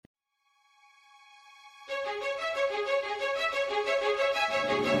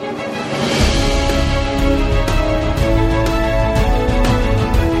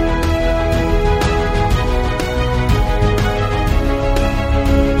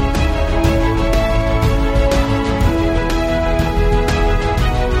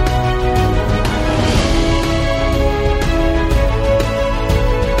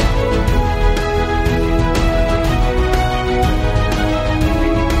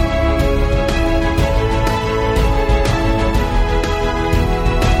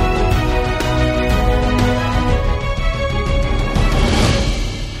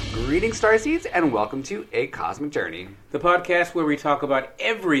Starseeds, and welcome to A Cosmic Journey, the podcast where we talk about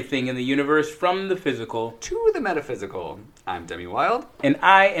everything in the universe from the physical to the metaphysical. I'm Demi Wild. And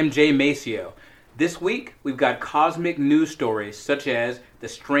I am Jay Maceo. This week, we've got cosmic news stories such as the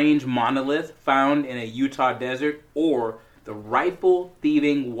strange monolith found in a Utah desert or the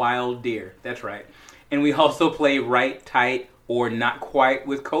rifle-thieving wild deer. That's right. And we also play Right, Tight, or Not Quite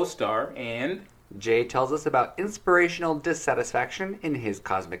with co-star, and Jay tells us about inspirational dissatisfaction in his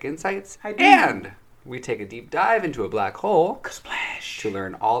cosmic insights. I do. And we take a deep dive into a black hole Splash to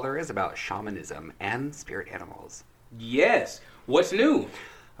learn all there is about shamanism and spirit animals. Yes. What's new?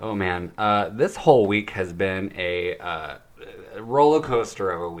 Oh man, this whole week has been a roller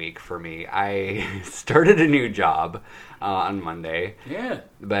coaster of a week for me. I started a new job on Monday. Yeah.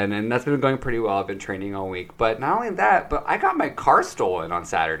 And that's been going pretty well. I've been training all week. But not only that, but I got my car stolen on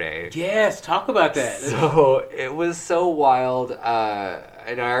Saturday. Yes, talk about that. So it was so wild. And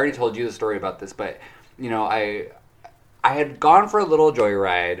I already told you the story about this, but you know, I had gone for a little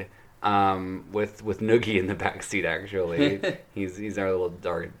joyride with Noogie in the back seat. Actually, he's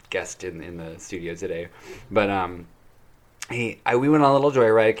our guest in the studio today. But we went on a little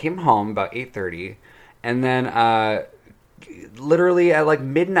joyride. I came home about 8:30, and then literally at like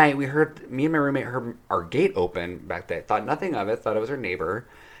midnight, me and my roommate heard our gate open back there. Thought nothing of it. Thought it was our neighbor.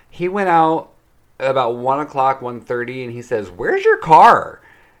 He went out about 1:30, and he says, "Where's your car?"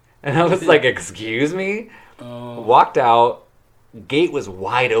 And I was like, "Excuse me." Walked out. Gate was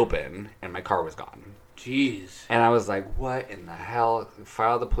wide open, and my car was gone. Jeez. And I was like, "What in the hell?"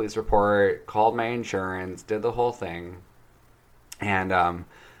 Filed the police report, called my insurance, did the whole thing, and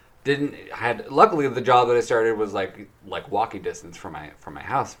luckily the job that I started was like walking distance from my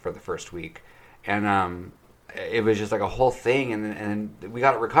house for the first week, and it was just like a whole thing, and we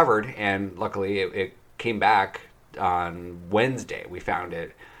got it recovered, and luckily it came back on Wednesday. We found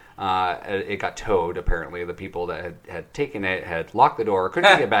it. It got towed. Apparently, the people that had taken it had locked the door,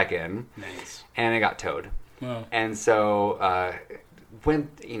 couldn't get back in. Nice. And it got towed. Wow. And so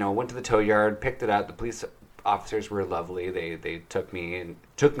went to the tow yard, picked it up. The police officers were lovely. They took me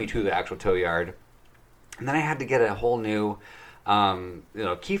to the actual tow yard, and then I had to get a whole new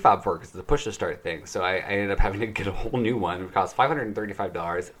key fob for it because it's a push to start thing. So I ended up having to get a whole new one. It cost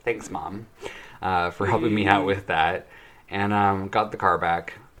 $535. Thanks, Mom, for helping me out with that, and got the car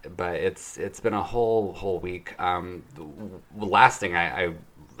back. But it's been a whole week. The last thing I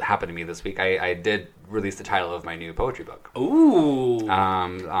happened to me this week, I did release the title of my new poetry book. Ooh.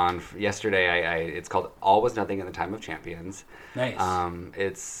 On yesterday, it's called All Was Nothing in the Time of Champions. Nice.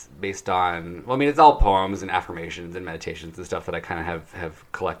 It's based on, it's all poems and affirmations and meditations and stuff that I kind of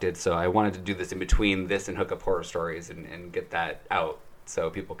have collected. So I wanted to do this in between this and Hook Up Horror Stories and get that out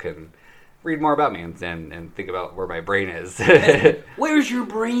so people can read more about me and think about where my brain is. Where's your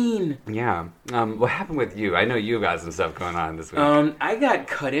brain? Yeah. What happened with you? I know you got some stuff going on this week. I got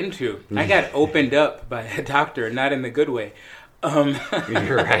cut into. I got opened up by a doctor, not in the good way.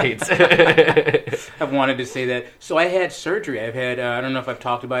 You're right. I've wanted to say that. So I had surgery. I've had, I don't know if I've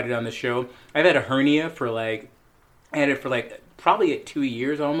talked about it on the show. I've had a hernia I had it for probably 2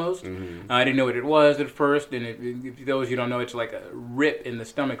 years almost. Mm-hmm. I didn't know what it was at first, and if those you don't know, it's like a rip in the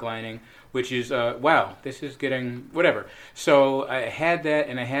stomach lining, which is, wow, this is getting, whatever. So I had that,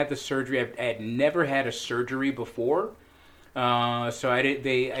 and I had the surgery. I had never had a surgery before, so I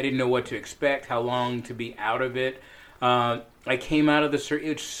didn't know what to expect, how long to be out of it. I came out of the surgery.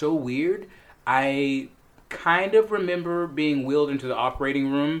 It's so weird. I kind of remember being wheeled into the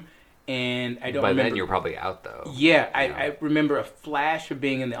operating room, and I don't remember. But then you were probably out, though. Yeah, I remember a flash of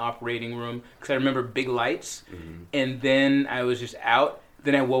being in the operating room because I remember big lights, and then I was just out.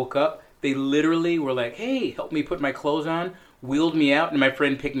 Then I woke up. They literally were like, "Hey, help me put my clothes on," wheeled me out, and my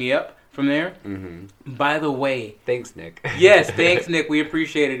friend picked me up from there. Mm-hmm. By the way... Thanks, Nick. Yes, thanks, Nick. We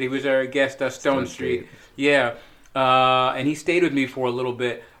appreciate it. He was our guest, Stone Street. Yeah, and he stayed with me for a little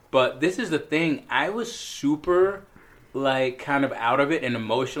bit. But this is the thing. I was super... kind of out of it and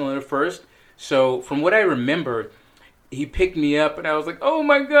emotional at first. So from what I remember, he picked me up and I was like, "Oh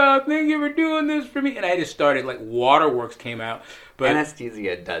my God, thank you for doing this for me." And I just started, waterworks came out. But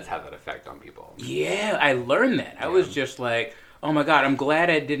anesthesia does have an effect on people. Yeah, I learned that. I was just like, "Oh my God, I'm glad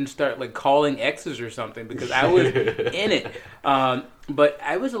I didn't start calling exes or something," because I was in it. But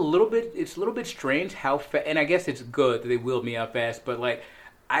I was it's a little bit strange how fast, and I guess it's good that they wheeled me out fast, but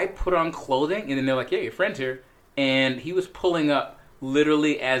I put on clothing and then they're like, "Yeah, your friend's here." And he was pulling up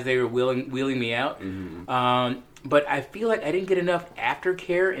literally as they were wheeling me out. Mm-hmm. But I feel like I didn't get enough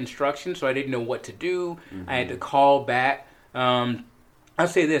aftercare instruction, so I didn't know what to do. Mm-hmm. I had to call back. I'll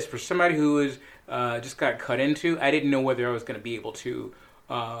say this, for somebody who was just got cut into, I didn't know whether I was going to be able to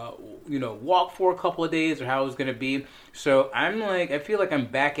walk for a couple of days or how it was going to be. So I feel like I'm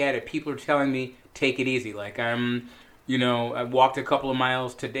back at it. People are telling me, take it easy. Like I walked a couple of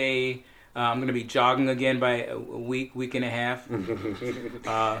miles today. I'm going to be jogging again by a week and a half.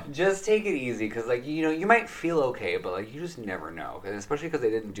 Just take it easy because, you might feel okay, but, you just never know. Especially because they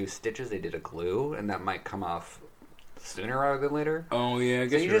didn't do stitches, they did a glue, and that might come off sooner rather than later. Oh, yeah, I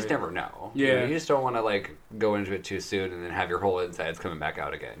guess so you just never know. Yeah. You just don't want to, go into it too soon and then have your whole insides coming back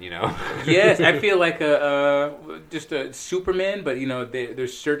out again, Yes, I feel like just a Superman, but,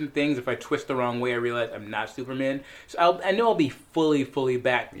 there's certain things, if I twist the wrong way, I realize I'm not Superman. So I know I'll be fully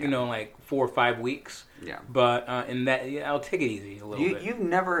back, 4 or 5 weeks. Yeah. But in that, I'll take it easy a little bit. You've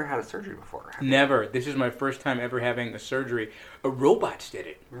never had a surgery before, have you? Never. This is my first time ever having a surgery. Robots did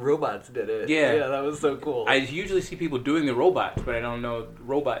it. Robots did it. Yeah. Yeah, that was so cool. I usually see people doing the robots, but I don't know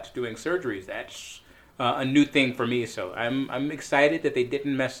robots doing surgeries. That's a new thing for me. So I'm excited that they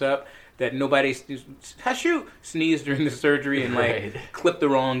didn't mess up, that nobody sneezed during the surgery and clipped the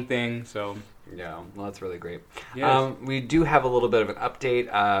wrong thing. So. Yeah, well, that's really great. Yes. We do have a little bit of an update.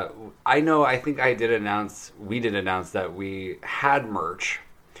 I think we did announce that we had merch,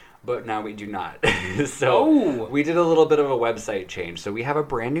 but now we do not. So we did a little bit of a website change. So we have a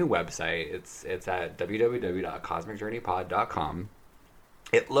brand new website. It's at www.cosmicjourneypod.com.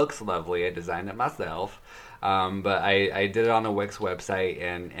 It looks lovely. I designed it myself, but I did it on the Wix website,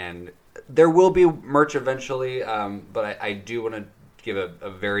 and there will be merch eventually, but I do want to give a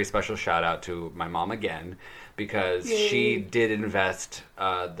very special shout out to my mom again, because she did invest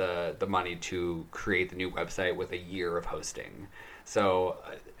the money to create the new website with a year of hosting. So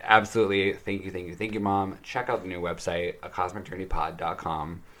absolutely, thank you, Mom. Check out the new website,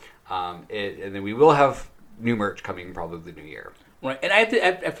 cosmicjourneypod.com. And then we will have new merch coming probably the new year. Right, and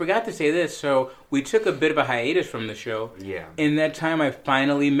I forgot to say this. So we took a bit of a hiatus from the show. Yeah. In that time, I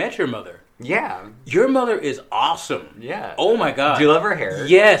finally met your mother. Yeah. Your mother is awesome. Yeah. Oh, my God. Do you love her hair?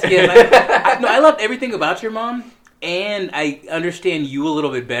 Yes. I love everything about your mom, and I understand you a little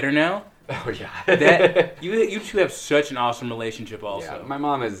bit better now. Oh, yeah. That you two have such an awesome relationship also. Yeah, my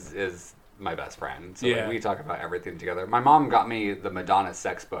mom is my best friend. So we talk about everything together. My mom got me the Madonna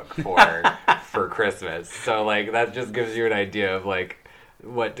sex book for Christmas. So, that just gives you an idea of,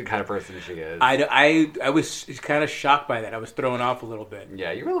 what kind of person she is. I was kind of shocked by that. I was thrown off a little bit.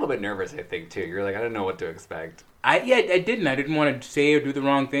 Yeah, you were a little bit nervous, I think, too. You were like, I didn't know what to expect. I didn't. I didn't want to say or do the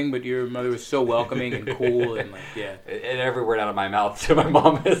wrong thing, but your mother was so welcoming and cool and And every word out of my mouth to my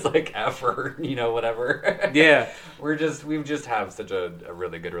mom is F her, whatever. Yeah. We've just have such a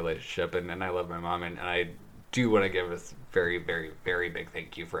really good relationship, and I love my mom, and I do want to give this very, very, very big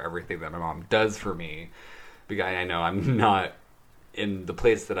thank you for everything that my mom does for me, because I know I'm not in the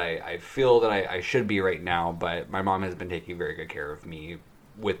place that I feel that I should be right now, but my mom has been taking very good care of me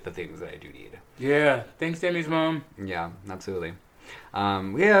with the things that I do need. Yeah. Thanks, Demi's mom. Yeah, absolutely.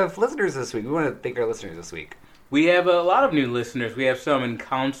 We have listeners this week. We want to thank our listeners this week. We have a lot of new listeners. We have some in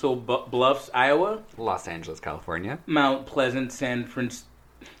Council Bluffs, Iowa. Los Angeles, California. Mount Pleasant,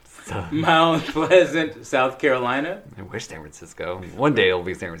 Mount Pleasant, South Carolina. I wish San Francisco. One day it'll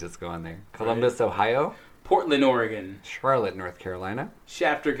be San Francisco on there. Columbus, Ohio. Portland, Oregon. Charlotte, North Carolina.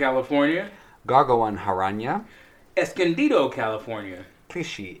 Shafter, California. Gargowan, Harania. Escondido, California.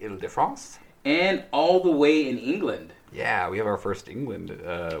 Clichy, Ile-de-France. And all the way in England. Yeah, we have our first England,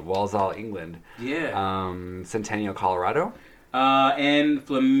 Walsall, England. Yeah. Centennial, Colorado. And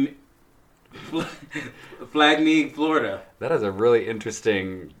Flagny, Florida. That is a really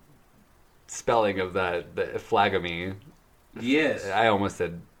interesting spelling of that, the Flagamy. Yes. I almost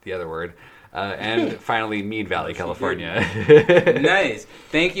said the other word. And finally, Mead Valley, California. Nice.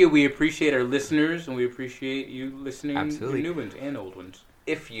 Thank you. We appreciate our listeners, and we appreciate you listening. Absolutely. New ones and old ones.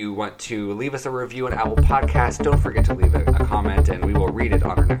 If you want to leave us a review on Apple Podcasts, don't forget to leave a comment, and we will read it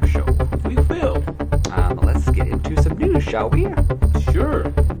on our next show. We will. Let's get into some news, shall we?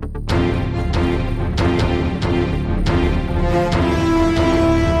 Sure.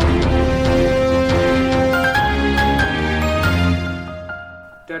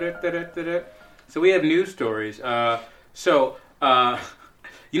 So we have news stories. Saved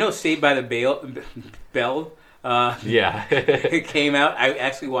by the Bell? Yeah. It came out. I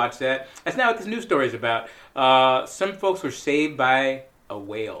actually watched that. That's not what this news story is about. Some folks were saved by a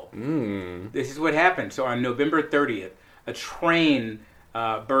whale. This is what happened. So on November 30th, a train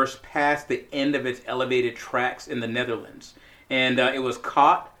burst past the end of its elevated tracks in the Netherlands. And it was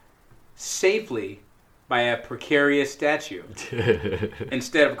caught safely by a precarious statue.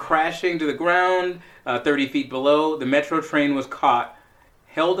 Instead of crashing to the ground 30 feet below, the metro train was caught,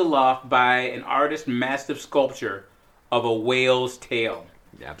 held aloft by an artist's massive sculpture of a whale's tail.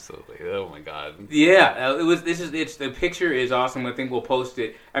 Absolutely. Oh my god. Yeah, the picture is awesome. I think we'll post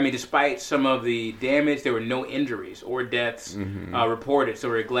it. I mean, despite some of the damage, there were no injuries or deaths reported, so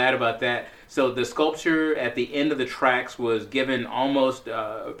we're glad about that. So the sculpture at the end of the tracks was given almost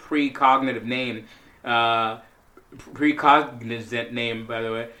a precognizant name, by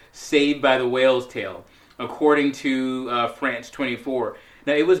the way, Saved by the Whale's Tail, according to France 24.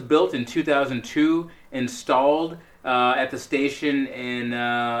 Now, it was built in 2002, installed at the station in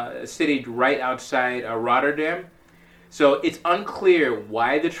a city right outside Rotterdam. So it's unclear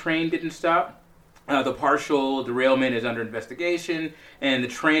why the train didn't stop. The partial derailment is under investigation, and the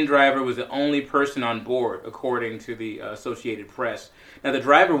train driver was the only person on board, according to the Associated Press. Now, the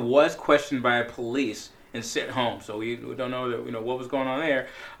driver was questioned by police and sent home, so we don't know what was going on there.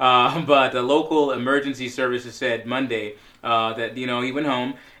 But the local emergency services said Monday that he went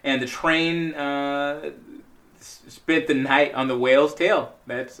home, and the train spent the night on the whale's tail.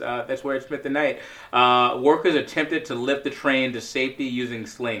 That's where it spent the night. Workers attempted to lift the train to safety using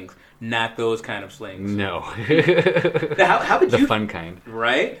slings. Not those kind of slings. No. How would the fun kind.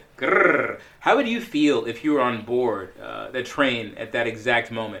 Right? Grrr. How would you feel if you were on board the train at that exact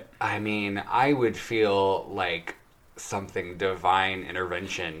moment? I mean, I would feel like something divine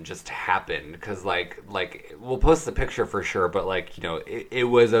intervention just happened, because like we'll post the picture for sure, but it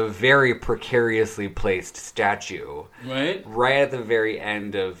was a very precariously placed statue right at the very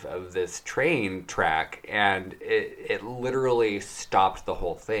end of this train track, and it literally stopped the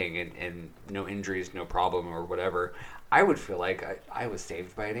whole thing, and no injuries, no problem or whatever. I would feel like I was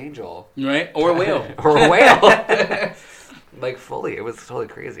saved by an angel, right? Or a whale. Or a whale. Like, fully. It was totally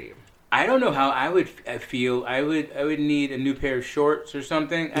crazy. I don't know how I would feel. I would need a new pair of shorts or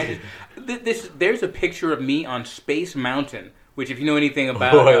something. There's a picture of me on Space Mountain, which, if you know anything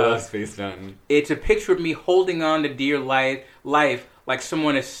about, I love Space Mountain. It's a picture of me holding on to dear life like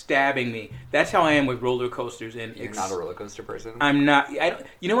someone is stabbing me. That's how I am with roller coasters. And you're not a roller coaster person. I'm not.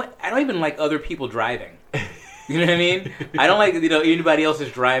 You know what? I don't even like other people driving. You know what I mean? I don't like anybody else's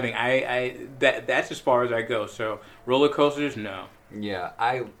driving. That's as far as I go. So roller coasters, no. Yeah,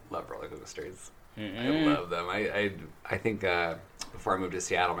 I love roller coasters. I love them. I think before I moved to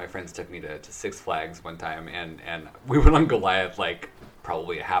Seattle, my friends took me to Six Flags one time, and we went on Goliath like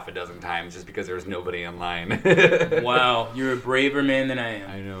probably a half a dozen times just because there was nobody in line. Wow, you're a braver man than I am.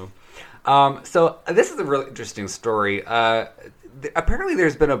 I know. So this is a really interesting story. Apparently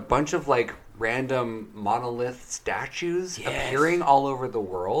there's been a bunch of random monolith statues appearing all over the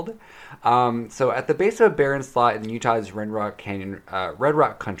world. So at the base of a barren slot in Utah's Red Rock Canyon, Red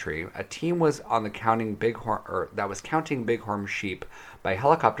Rock Country, a team was on the counting bighorn sheep by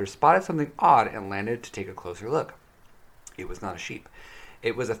helicopter, spotted something odd and landed to take a closer look. It was not a sheep.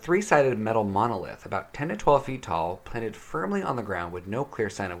 It was a three-sided metal monolith, about 10 to 12 feet tall, planted firmly on the ground with no clear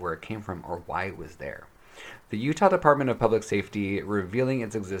sign of where it came from or why it was there. The Utah Department of Public Safety, revealing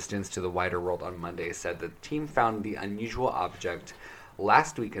its existence to the wider world on Monday, said the team found the unusual object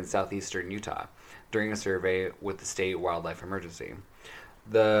last week in southeastern Utah during a survey with the state wildlife emergency.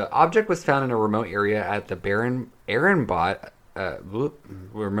 The object was found in a remote area at the Erenbot,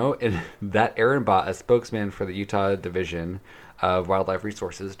 a spokesman for the Utah Division of Wildlife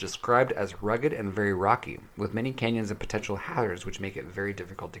Resources, described as rugged and very rocky, with many canyons and potential hazards which make it very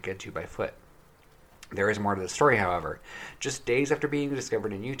difficult to get to by foot. There is more to the story, however. Just days after being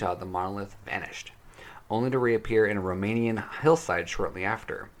discovered in Utah, the monolith vanished, only to reappear in a Romanian hillside shortly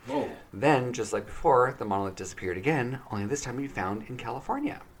after. Whoa. Then, just like before, the monolith disappeared again, only this time to be found in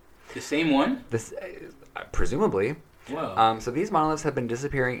California. The same one? Presumably. Whoa. So these monoliths have been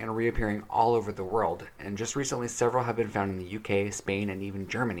disappearing and reappearing all over the world, and just recently several have been found in the UK, Spain, and even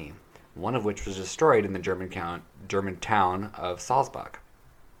Germany, one of which was destroyed in the German town of Salzburg.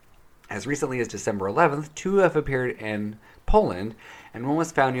 As recently as December 11th, two have appeared in Poland, and one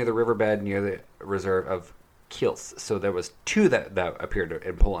was found near the riverbed near the reserve of Kielce. So there was two that appeared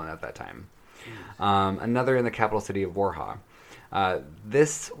in Poland at that time. Another in the capital city of Warsaw.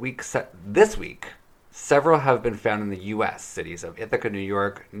 This week, several have been found in the U.S. cities of Ithaca, New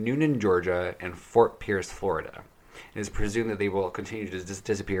York, Noonan, Georgia, and Fort Pierce, Florida. It is presumed that they will continue to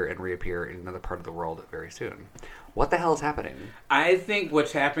disappear and reappear in another part of the world very soon. What the hell is happening? I think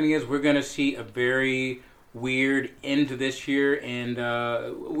what's happening is we're going to see a very weird end to this year and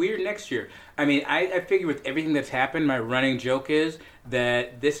weird next year. I mean, I figure with everything that's happened, my running joke is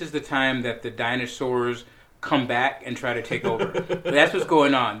that this is the time that the dinosaurs come back and try to take over. That's what's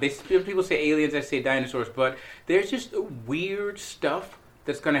going on. People say aliens, I say dinosaurs, but there's just weird stuff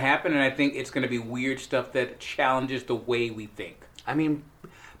that's going to happen, and I think it's going to be weird stuff that challenges the way we think. I mean,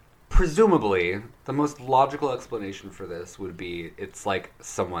 presumably, the most logical explanation for this would be it's like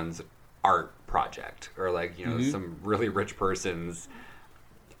someone's art project, or like, you know, some really rich person's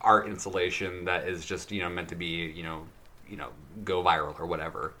art installation that is just, you know, meant to be, you know, go viral or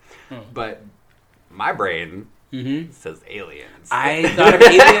whatever. But my brain says aliens. I thought of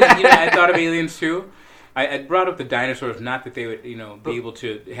aliens. You know, I thought of aliens too. I brought up the dinosaurs, not that they would, you know, be able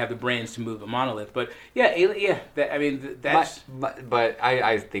to have the brains to move a monolith, but yeah, that's. But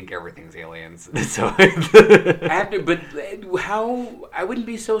I think everything's aliens. So but how I wouldn't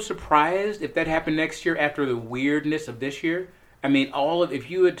be so surprised if that happened next year after the weirdness of this year. I mean, if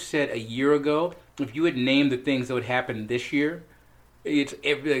you had said a year ago, if you had named the things that would happen this year,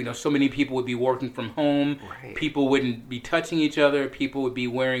 you know, so many people would be working from home. Right. People wouldn't be touching each other. People would be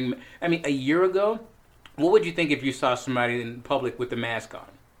wearing. I mean, a year ago. What would you think if you saw somebody in public with a mask on?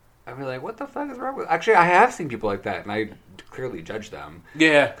 I'd be like, what the fuck is wrong with... Actually, I have seen people like that, and I clearly judge them.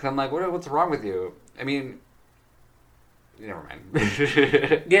 Yeah. Because I'm like, what's wrong with you? I mean... Never mind.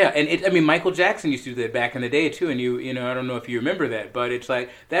 Yeah, and I mean, Michael Jackson used to do that back in the day, too, and you know, I don't know if you remember that, but it's like,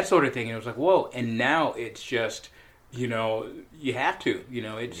 that sort of thing, and it was like, whoa, and now it's just, you know, you have to, you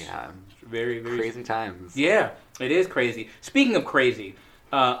know, it's very, very... Crazy times. Yeah, it is crazy. Speaking of crazy,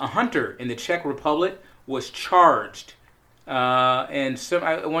 a hunter in the Czech Republic was charged, and so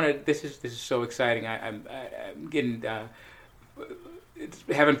I want to. This is so exciting. I'm getting it's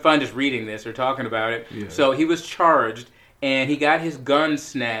having fun just reading this or talking about it. Yeah. So he was charged, and he got his gun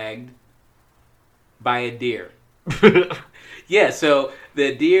snagged by a deer. Yeah, so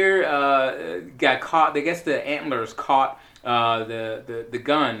the deer got caught. I guess the antlers caught the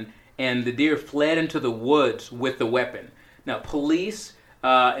gun, and the deer fled into the woods with the weapon. Now, police.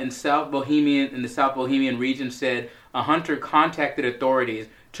 In the South Bohemian region said a hunter contacted authorities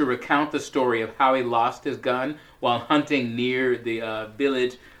to recount the story of how he lost his gun while hunting near the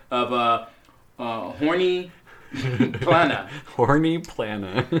village of Horny Plana. Horny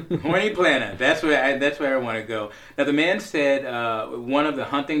Plana. Horny Plana. That's where I want to go. Now, the man said one of the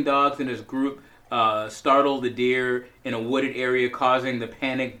hunting dogs in his group startled the deer in a wooded area, causing the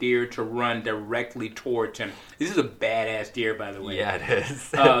panicked deer to run directly towards him. This is a badass deer, by the way. Yeah, it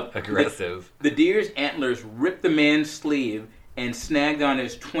is. Aggressive. The deer's antlers ripped the man's sleeve and snagged on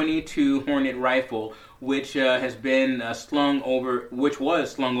his .22 Hornet rifle, which was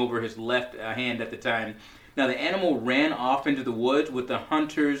slung over his left hand at the time. Now, the animal ran off into the woods with the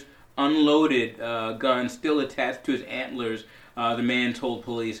hunter's unloaded gun still attached to his antlers, the man told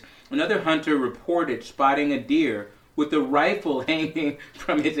police. Another hunter reported spotting a deer with the rifle hanging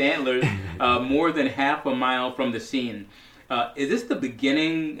from his antlers more than half a mile from the scene. Is this the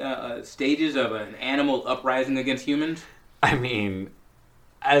beginning stages of an animal uprising against humans? I mean,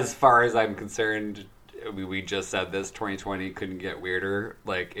 as far as I'm concerned, we just said this, 2020 couldn't get weirder.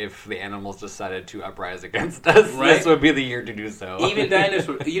 Like, if the animals decided to uprise against us, right? This would be the year to do so. Even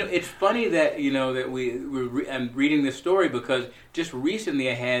dinosaurs. You know, it's funny that, you know, that I'm reading this story because just recently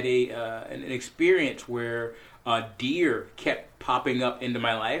I had an experience where deer kept popping up into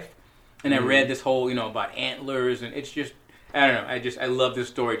my life. And I read this whole, you know, about antlers, and it's just, I don't know, I love this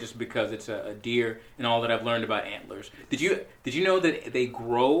story just because it's a deer and all that I've learned about antlers. Did you know that they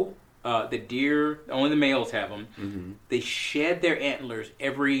grow... the deer, only the males have them. Mm-hmm. They shed their antlers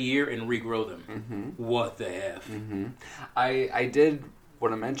every year and regrow them. Mm-hmm. What the F? Mm-hmm. I did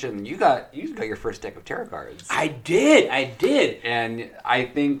want to mention, you got your first deck of tarot cards. I did. And I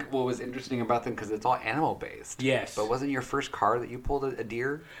think what was interesting about them, because it's all animal-based. Yes. But wasn't your first card that you pulled a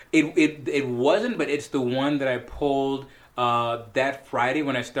deer? It wasn't, but it's the one that I pulled that Friday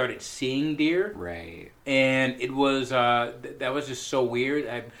when I started seeing deer. Right. And it was that was just so weird.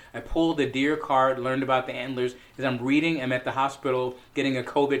 I pulled the deer card, learned about the antlers. As I'm at the hospital getting a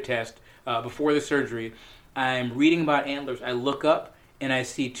COVID test before the surgery. I'm reading about antlers. I look up and I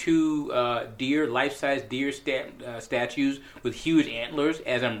see two life-size deer statues with huge antlers.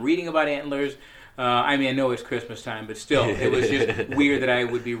 As I'm reading about antlers, I mean, I know it's Christmas time, but still, it was just weird that I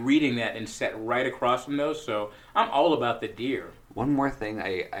would be reading that and sat right across from those. So I'm all about the deer. One more thing,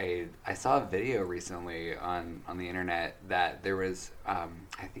 I saw a video recently on the internet that there was, I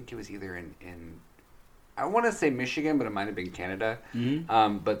think it was either in I want to say Michigan, but it might have been Canada.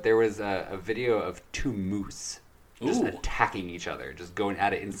 Mm-hmm. But there was a video of two moose just attacking each other, just going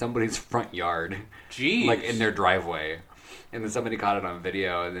at it in somebody's front yard. Jeez. Like in their driveway. And then somebody caught it on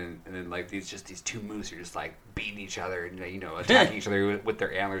video, and then like these two moose are just like beating each other and, you know, attacking each other with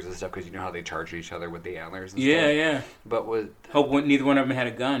their antlers and stuff, because you know how they charge each other with the antlers and stuff. Yeah. But hope neither one of them had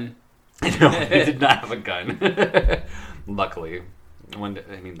a gun. No, they did not have a gun. Luckily. One day,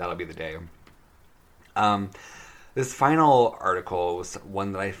 I mean, that'll be the day. This final article was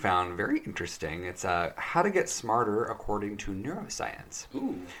one that I found very interesting. It's How to Get Smarter According to Neuroscience.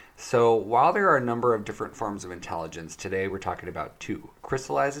 Ooh. So while there are a number of different forms of intelligence, today we're talking about two.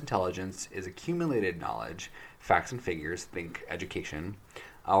 Crystallized intelligence is accumulated knowledge, facts and figures, think education.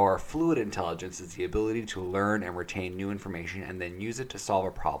 Our fluid intelligence is the ability to learn and retain new information and then use it to solve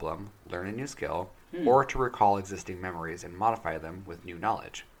a problem, learn a new skill, or to recall existing memories and modify them with new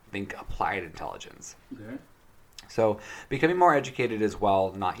knowledge. Think applied intelligence. Okay. So, becoming more educated is,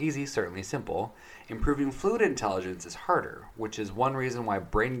 while not easy, certainly simple. Improving fluid intelligence is harder, which is one reason why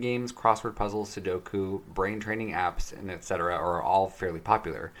brain games, crossword puzzles, Sudoku, brain training apps, and etc. are all fairly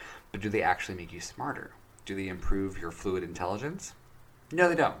popular. But do they actually make you smarter? Do they improve your fluid intelligence? No,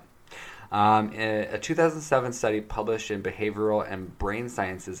 they don't. A 2007 study published in Behavioral and Brain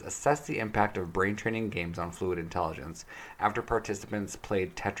Sciences assessed the impact of brain training games on fluid intelligence. After participants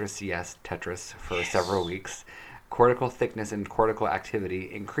played Tetris for several weeks, cortical thickness and cortical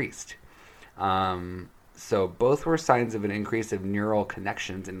activity increased. So both were signs of an increase of neural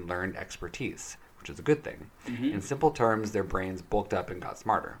connections and learned expertise, which is a good thing. Mm-hmm. In simple terms, their brains bulked up and got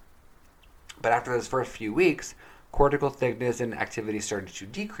smarter. But after those first few weeks, cortical thickness and activity started to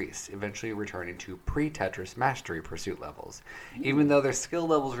decrease, eventually returning to pre-Tetris mastery pursuit levels. Mm-hmm. Even though their skill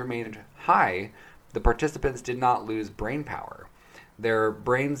levels remained high, the participants did not lose brain power. Their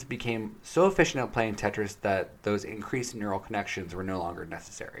brains became so efficient at playing Tetris that those increased neural connections were no longer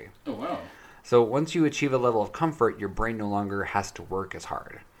necessary. Oh, wow. So once you achieve a level of comfort, your brain no longer has to work as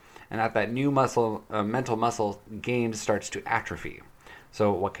hard. And at that new mental muscle gained starts to atrophy.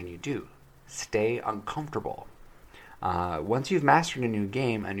 So what can you do? Stay uncomfortable. Once you've mastered a new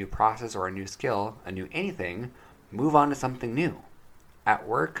game, a new process, or a new skill, a new anything, move on to something new. At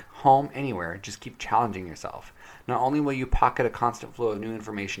work, home, anywhere, just keep challenging yourself. Not only will you pocket a constant flow of new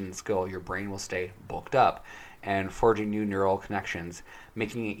information and skill, your brain will stay bulked up and forging new neural connections,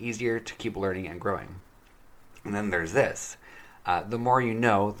 making it easier to keep learning and growing. And then there's this. The more you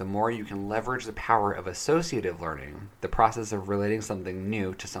know, the more you can leverage the power of associative learning, the process of relating something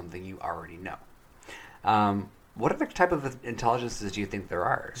new to something you already know. What other type of intelligences do you think there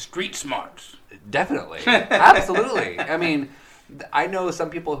are? Street smarts. Definitely. Absolutely. I mean, I know some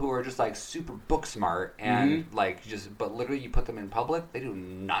people who are just like super book smart and but literally you put them in public, they do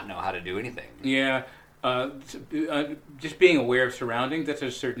not know how to do anything. Yeah. Just being aware of surroundings, that's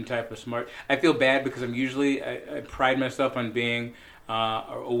a certain type of smart. I feel bad because I pride myself on being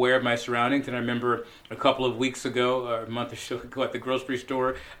aware of my surroundings. And I remember a couple of weeks ago, or a month or so ago at the grocery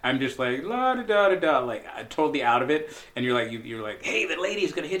store, I'm just like, la da da da da, like I'm totally out of it. And you're like, hey, the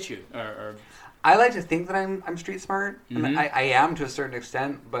lady's going to hit you. Or I like to think that I'm street smart, and I am to a certain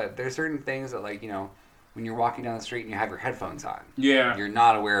extent, but there's certain things that, like, you know, when you're walking down the street and you have your headphones on, you're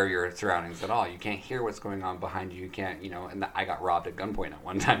not aware of your surroundings at all. You can't hear what's going on behind you. You can't, you know, and I got robbed at gunpoint at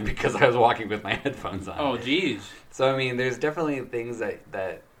one time because I was walking with my headphones on. Oh, geez. So, I mean, there's definitely things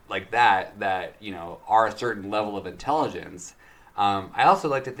that, you know, are a certain level of intelligence. I also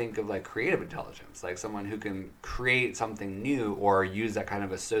like to think of like creative intelligence, like someone who can create something new or use that kind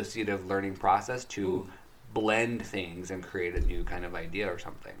of associative learning process to blend things and create a new kind of idea or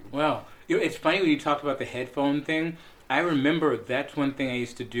something. Wow. You know, it's funny when you talked about the headphone thing. I remember that's one thing I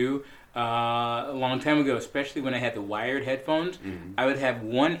used to do a long time ago, especially when I had the wired headphones. Mm-hmm. I would have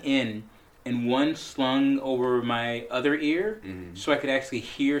one in and one slung over my other ear so I could actually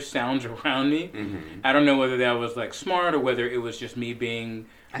hear sounds around me. Mm-hmm. I don't know whether that was like smart or whether it was just me being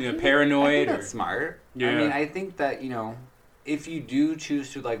paranoid. I think that's smart. Yeah. I mean, I think that, you know, if you do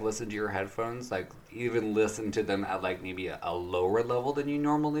choose to like listen to your headphones, like even listen to them at like maybe a lower level than you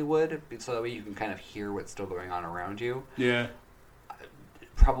normally would, so that way you can kind of hear what's still going on around you. Yeah.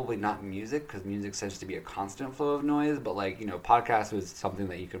 Probably not music, because music tends to be a constant flow of noise, but like, you know, podcast was something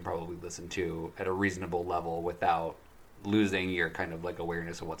that you can probably listen to at a reasonable level without losing your kind of like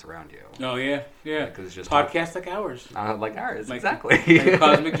awareness of what's around you. Oh yeah, yeah. Because it's just podcasts like ours. Like ours, like, exactly. Like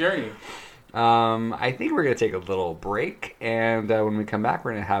Cosmic Journey. I think we're going to take a little break, and when we come back,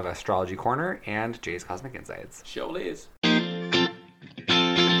 we're going to have Astrology Corner and Jay's Cosmic Insights. Show is.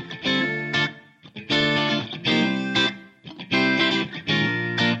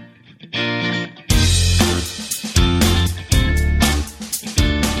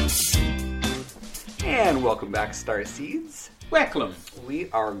 And welcome back, Starseeds. Welcome. We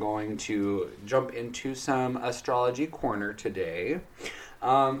are going to jump into some Astrology Corner today.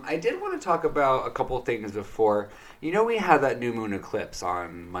 I did want to talk about a couple things before. You know, we had that new moon eclipse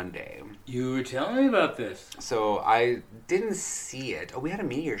on Monday. You were telling me about this. So I didn't see it. Oh, we had a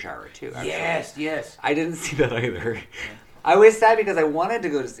meteor shower too, actually. Yes. I didn't see that either. I was sad because I wanted to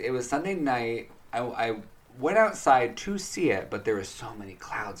go to see it. Was Sunday night. I went outside to see it, but there was so many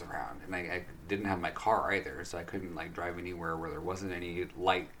clouds around, and I didn't have my car either, so I couldn't like drive anywhere where there wasn't any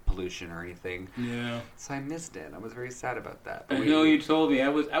light pollution or anything. Yeah. So I missed it. I was very sad about that. I know you told me. I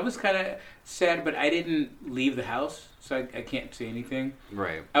was kind of sad, but I didn't leave the house, so I can't say anything.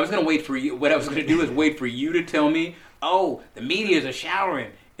 Right. I was gonna wait for you. What I was gonna do is wait for you to tell me, oh, the meteors are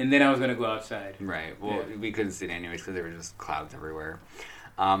showering, and then I was gonna go outside. Right. Well, we couldn't see it anyways because there were just clouds everywhere.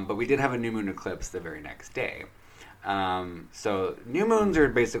 But we did have a new moon eclipse the very next day. So new moons are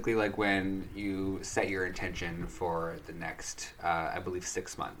basically like when you set your intention for the next, I believe,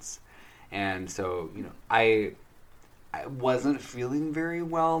 6 months. And so, I wasn't feeling very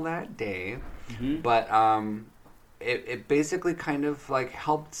well that day, but it basically kind of like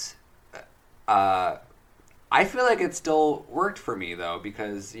helped. I feel like it still worked for me though,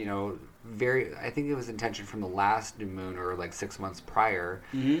 because I think it was intention from the last new moon or like 6 months prior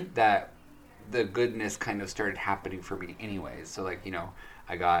that the goodness kind of started happening for me anyways. So like,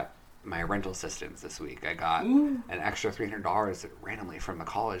 I got my rental assistance this week. I got an extra $300 randomly from the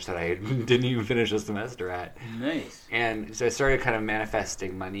college that I didn't even finish a semester at. Nice. And so I started kind of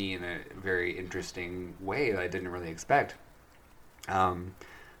manifesting money in a very interesting way that I didn't really expect. So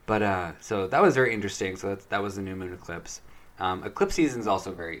that was very interesting. So that was the new moon eclipse. Eclipse season is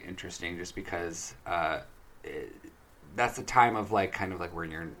also very interesting just because that's the time of like kind of like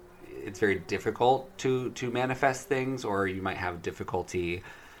where it's very difficult to manifest things, or you might have difficulty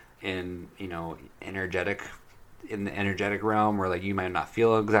in the energetic realm where like you might not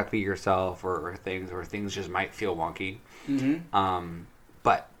feel exactly yourself or things just might feel wonky.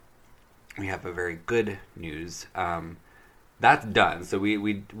 But we have a very good news. That's done. So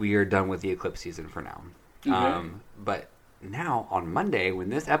we are done with the eclipse season for now. Okay. But now on Monday, when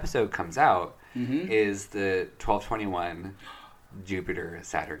this episode comes out, is the 12/21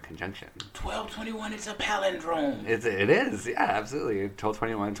 Jupiter-Saturn conjunction. 12/21, it's a palindrome. It is, yeah, absolutely.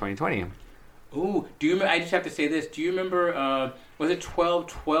 12/21/2020. Ooh, I just have to say this. Do you remember, was it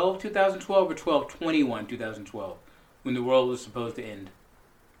 12/12/2012 or 12/21/2012 when the world was supposed to end?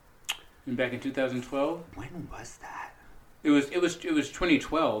 And back in 2012? When was that? It was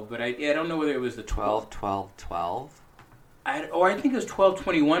 2012, but I don't know whether it was the 12/12/12. I think it was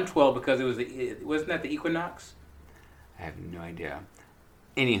 12/21/12 because wasn't that the equinox? I have no idea.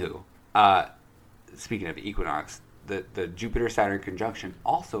 Anywho, speaking of equinox, the Jupiter-Saturn conjunction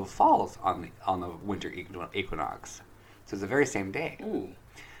also falls on the winter equinox, so it's the very same day. Ooh.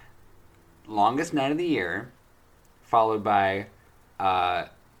 Longest night of the year, followed by the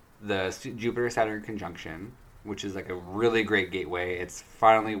Jupiter-Saturn conjunction, which is like a really great gateway. It's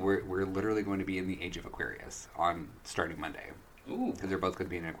finally we're literally going to be in the age of Aquarius on starting Monday. Ooh. Because they're both going to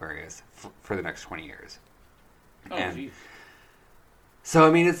be in Aquarius for the next 20 years. Oh, geez. So,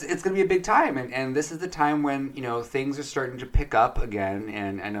 I mean, it's going to be a big time. And this is the time when, things are starting to pick up again.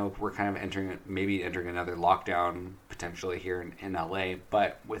 And I know we're kind of entering another lockdown potentially here in LA.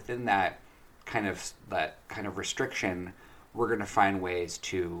 But within that kind of restriction, we're going to find ways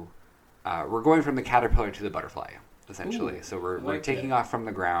to... we're going from the caterpillar to the butterfly, essentially. Ooh, so we're taking off from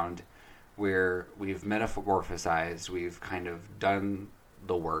the ground where we've metamorphosized, we've kind of done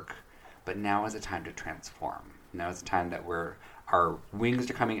the work, but now is the time to transform. Now is the time that our wings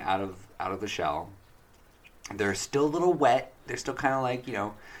are coming out of the shell. They're still a little wet. They're still kind of like,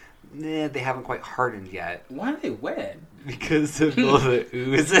 they haven't quite hardened yet. Why are they wet? Because of all the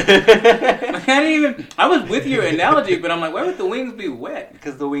ooze. I was with your analogy, but I'm like, why would the wings be wet?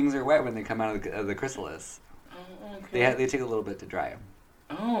 Because the wings are wet when they come out of the chrysalis. Oh, okay. They take a little bit to dry.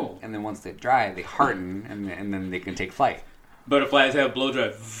 Oh. And then once they dry, they harden, and then they can take flight. Butterflies have blow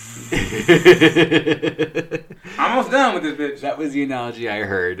dry. Almost done with this bitch. That was the analogy I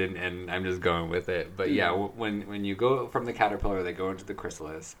heard, and I'm just going with it. But yeah, when you go from the caterpillar, they go into the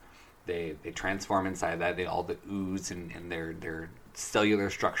chrysalis. They transform inside that. All the ooze and their cellular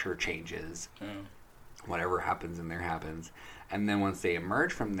structure changes. Whatever happens in there happens. And then once they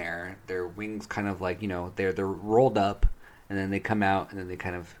emerge from there, their wings kind of like, they're rolled up, and then they come out, and then they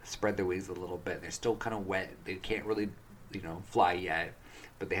kind of spread their wings a little bit. They're still kind of wet. They can't really, fly yet,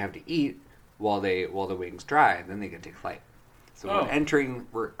 but they have to eat while the wings dry, and then they can take flight. So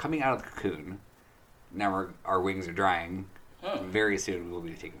we're coming out of the cocoon. Now our wings are drying. Very soon we will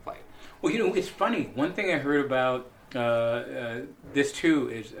be taking flight. Well, it's funny. One thing I heard about this too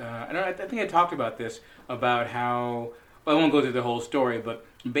is I think I talked about this, about how Well, I won't go through the whole story, but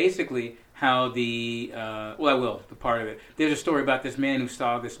basically how the I will, the part of it. There's a story about this man who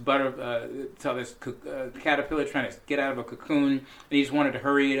saw this caterpillar trying to get out of a cocoon, and he just wanted to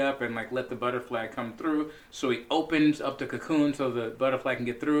hurry it up and like let the butterfly come through. So he opens up the cocoon so the butterfly can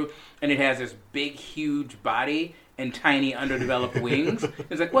get through, and it has this big, huge body and tiny, underdeveloped wings.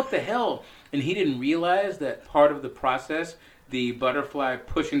 It's like, what the hell? And he didn't realize that part of the process, the butterfly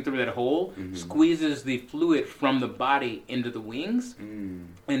pushing through that hole, squeezes the fluid from the body into the wings.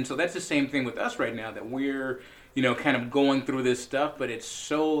 And so that's the same thing with us right now, that we're, kind of going through this stuff, but it's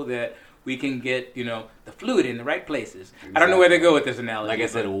so that we can get, the fluid in the right places. Exactly. I don't know where to go with this analogy. Like I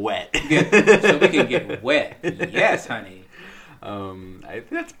said, wet. So we can get wet. Yes, honey. I think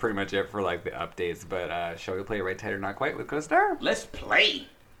that's pretty much it for like the updates, but shall we play Right Tight or Not Quite with CoStar? Let's play.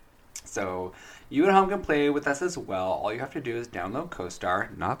 So you at home can play with us as well. All you have to do is download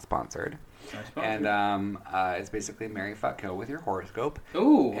CoStar, not sponsored. And it's basically Marry, Fuck, Kill with your horoscope.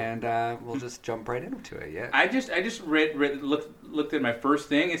 Ooh. And we'll just jump right into it. Yeah. I just looked at my first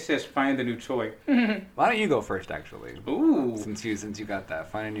thing. It says find a new toy. Why don't you go first, actually? Ooh. Since you got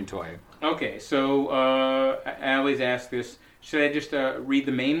that, find a new toy. Okay. So I always ask this. Should I just read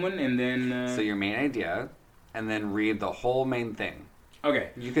the main one and then? So your main idea, and then read the whole main thing.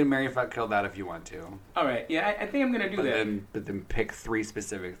 Okay. You can Marry, Fuck, Kill that if you want to. All right. Yeah, I think I'm going to do that. But then pick 3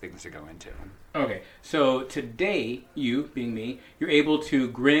 specific things to go into. Okay. So today, you, being me, you're able to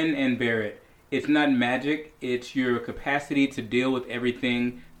grin and bear it. It's not magic. It's your capacity to deal with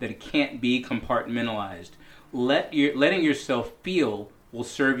everything that can't be compartmentalized. Letting yourself feel will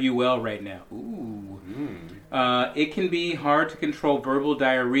serve you well right now. Ooh. It can be hard to control verbal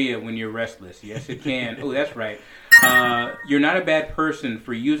diarrhea when you're restless. Yes, it can. Oh, that's right. You're not a bad person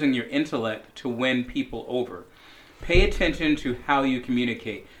for using your intellect to win people over. Pay attention to how you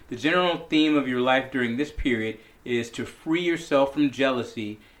communicate. The general theme of your life during this period is to free yourself from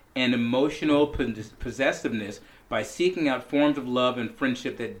jealousy and emotional possessiveness by seeking out forms of love and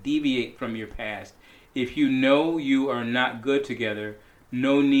friendship that deviate from your past. If you know you are not good together,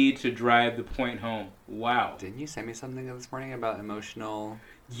 no need to drive the point home. Wow. Didn't you send me something this morning about emotional...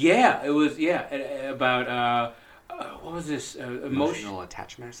 Yeah, it was, about... what was this? Emotional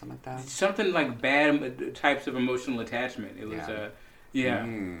attachment or something like that? Something like bad types of emotional attachment. It was,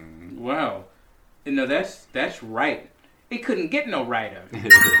 Wow. No, that's right. It couldn't get no righter.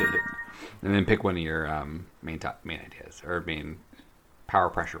 And then pick one of your main ideas, or main power,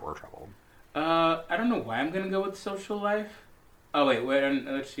 pressure, or trouble. I don't know why I'm going to go with social life. Oh, wait,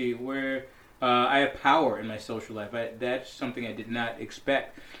 let's see. I have power in my social life. That's something I did not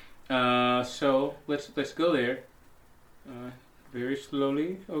expect. So let's go there. Very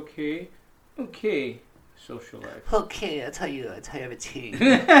slowly. Okay. Social life. Okay, I'll tell you everything.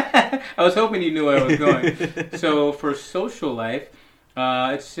 I was hoping you knew where I was going. So for social life,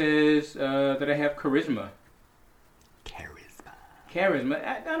 it says that I have charisma. Charisma.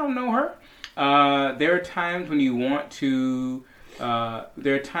 I don't know her. There are times when you want to.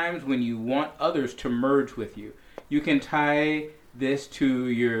 There are times when you want others to merge with you. You can tie this to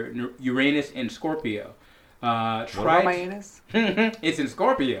your Uranus and Scorpio. What about my anus? It's in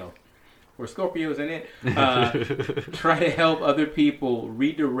Scorpio. Or Scorpio's in it. Try to help other people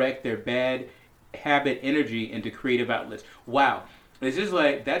redirect their bad habit energy into creative outlets. Wow. It's just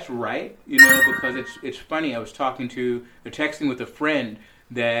like, that's right, because it's funny. I was texting with a friend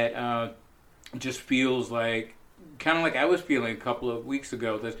that just feels like, kind of like I was feeling a couple of weeks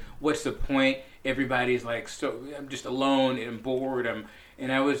ago. That what's the point? Everybody's like, so I'm just alone and bored.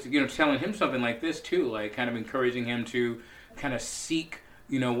 And I was, telling him something like this too, like kind of encouraging him to kind of seek,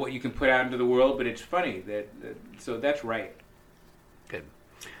 what you can put out into the world. But it's funny so that's right. Good.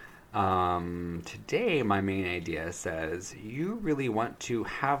 Today, my main idea says you really want to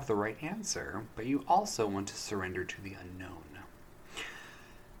have the right answer, but you also want to surrender to the unknown.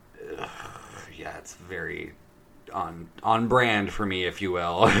 Yeah, it's very on brand for me, if you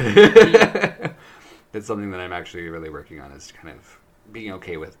will. It's something that I'm actually really working on, is kind of being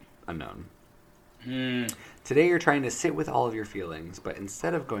okay with unknown. Today you're trying to sit with all of your feelings, but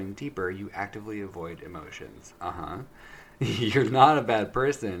instead of going deeper, you actively avoid emotions. You're not a bad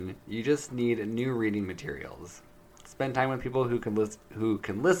person. You just need new reading materials. Spend time with people who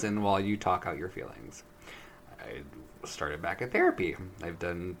can listen while you talk out your feelings. I started back at therapy. I've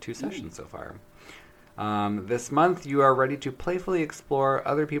done 2 sessions so far. This month, you are ready to playfully explore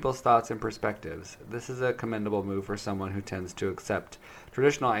other people's thoughts and perspectives. This is a commendable move for someone who tends to accept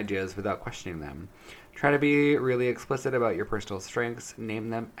traditional ideas without questioning them. Try to be really explicit about your personal strengths, name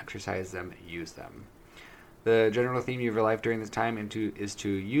them, exercise them, use them. The general theme of your life during this time is to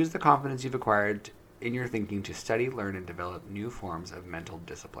use the confidence you've acquired in your thinking to study, learn, and develop new forms of mental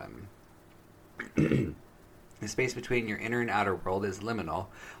discipline. The space between your inner and outer world is liminal,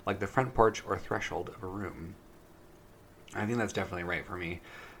 like the front porch or threshold of a room. I think that's definitely right for me.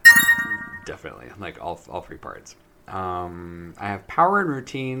 Definitely, like all three parts. I have power and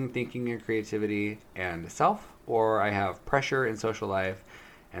routine, thinking and creativity, and self, or I have pressure in social life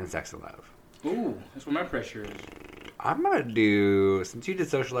and sex and love. Ooh, that's where my pressure is. I'm going to do, since you did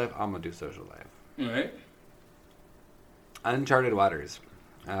social life, I'm going to do social life. All right. Uncharted waters.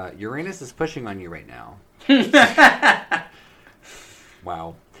 Uranus is pushing on you right now.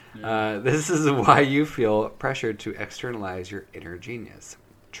 Wow. This is why you feel pressured to externalize your inner genius.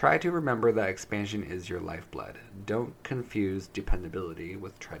 Try to remember that expansion is your lifeblood. Don't confuse dependability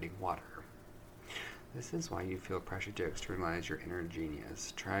with treading water. This is why you feel pressured to externalize your inner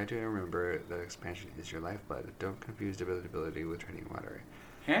genius. Try to remember that expansion is your lifeblood. Don't confuse dependability with treading water.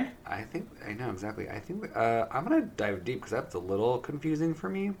 Huh? I know exactly. I think I'm going to dive deep because that's a little confusing for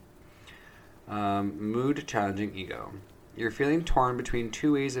me. Mood challenging ego. You're feeling torn between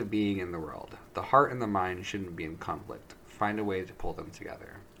two ways of being in the world. The heart and the mind shouldn't be in conflict. Find a way to pull them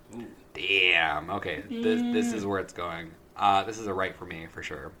together. Ooh. Damn. Okay, this is where it's going. This is a right for me, for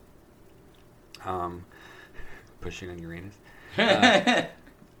sure. Pushing on Uranus.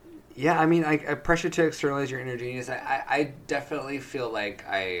 Yeah, I mean, I pressure to externalize your inner genius. I definitely feel like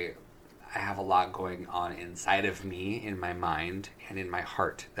I have a lot going on inside of me, in my mind, and in my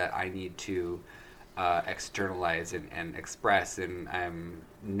heart that I need to externalize and express. And I'm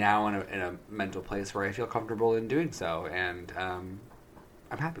now in a mental place where I feel comfortable in doing so. And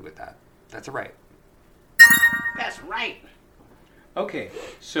I'm happy with that. That's a right. That's right. Okay,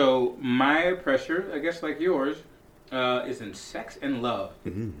 so my pressure, I guess like yours, is in sex and love.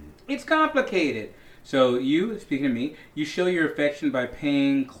 Mm-hmm. It's complicated. So you, speaking of me, you show your affection by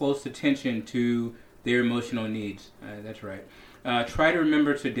paying close attention to their emotional needs. That's right. Try to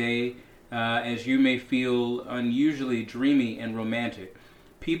remember today, as you may feel unusually dreamy and romantic.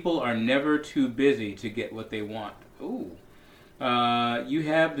 People are never too busy to get what they want. Ooh. You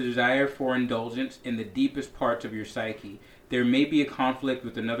have the desire for indulgence in the deepest parts of your psyche. There may be a conflict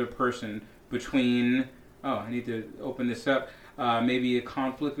with another person between... Oh, I need to open this up. Maybe a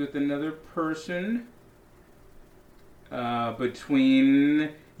conflict with another person between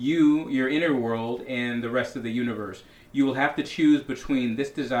you, your inner world, and the rest of the universe. You will have to choose between this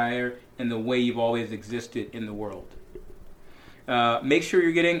desire and the way you've always existed in the world. Make sure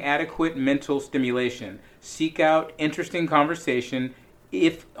you're getting adequate mental stimulation. Seek out interesting conversation,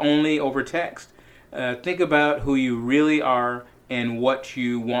 if only over text. Think about who you really are and what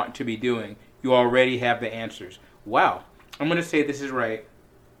you want to be doing. You already have the answers. Wow. I'm going to say this is right.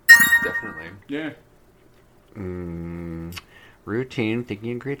 Definitely. Yeah. Routine,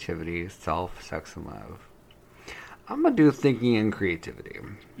 thinking and creativity, self, sex, and love. I'm going to do thinking and creativity.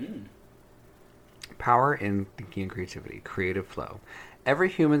 Power in thinking and creativity, creative flow. Every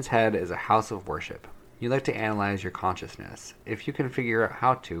human's head is a house of worship. You like to analyze your consciousness. If you can figure out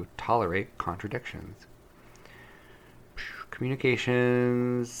how to, tolerate contradictions.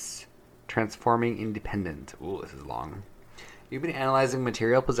 Communications, transforming independent. Ooh, this is long. You've been analyzing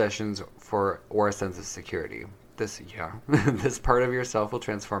material possessions or a sense of security. This part of yourself will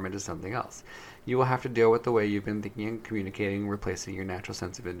transform into something else. You will have to deal with the way you've been thinking and communicating, replacing your natural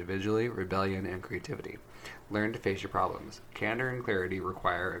sense of individuality, rebellion, and creativity. Learn to face your problems. Candor and clarity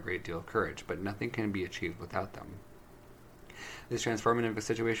require a great deal of courage, but nothing can be achieved without them. This transformative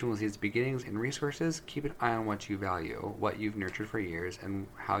situation will see its beginnings in resources. Keep an eye on what you value, what you've nurtured for years, and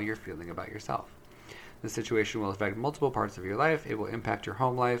how you're feeling about yourself. This situation will affect multiple parts of your life. It will impact your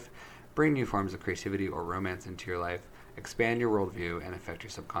home life, bring new forms of creativity or romance into your life, expand your worldview, and affect your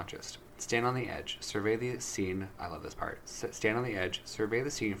subconscious. Stand on the edge. Survey the scene. I love this part. Stand on the edge. Survey the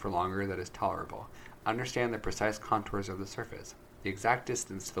scene for longer that is tolerable. Understand the precise contours of the surface, the exact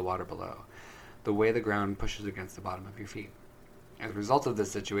distance to the water below, the way the ground pushes against the bottom of your feet. As a result of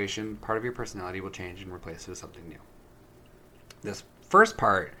this situation, part of your personality will change and replace with something new. This first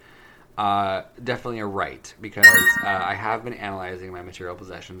part, definitely a right, because I have been analyzing my material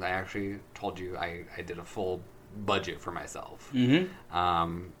possessions. I actually told you I did a full budget for myself,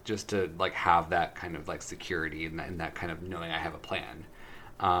 just to like have that kind of like security and that kind of knowing I have a plan.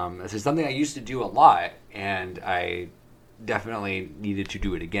 This is something I used to do a lot, and I definitely needed to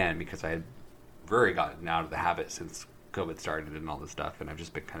do it again because I had very gotten out of the habit since COVID started and all this stuff, and I've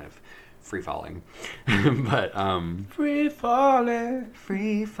just been kind of free falling. But free falling.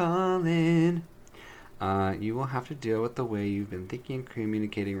 You will have to deal with the way you've been thinking and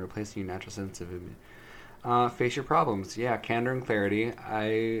communicating, replacing your natural sense of Face your problems. Yeah, candor and clarity.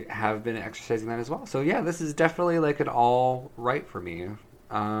 I have been exercising that as well. So yeah, this is definitely like an all right for me.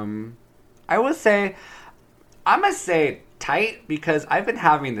 I would say, I'm going to say tight because I've been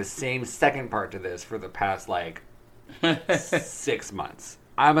having the same second part to this for the past like 6 months.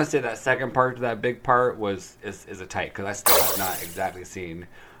 I'm going to say that second part to that big part is a tight because I still have not exactly seen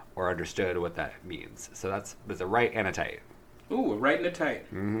or understood what that means. So there's a right and a tight. Ooh, a right and a tight.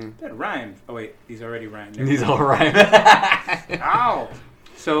 Mm-hmm. That rhymes. Oh wait, these already rhyme. These all rhyme. Ow!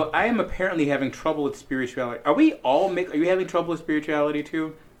 So I am apparently having trouble with spirituality. Are you having trouble with spirituality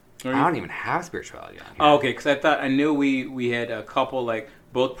too? I don't even have spirituality on here. Oh, okay, because I knew we had a couple, like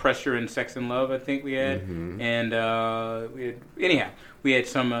both pressure and sex and love, I think we had. Mm-hmm. And we had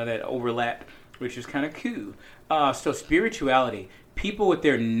some that overlap, which is kind of cool. So spirituality. People with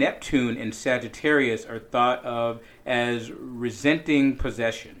their Neptune and Sagittarius are thought of as resenting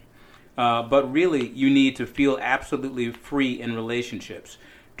possession. But really, you need to feel absolutely free in relationships.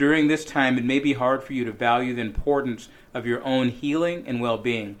 During this time, it may be hard for you to value the importance of your own healing and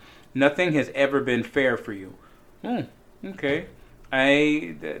well-being. Nothing has ever been fair for you. Okay.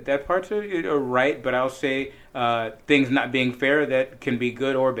 That part's right, but I'll say things not being fair, that can be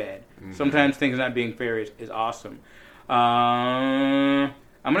good or bad. Mm-hmm. Sometimes things not being fair is awesome. I'm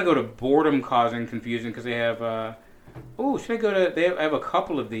going to go to boredom causing confusion because they have... should I go to... I have a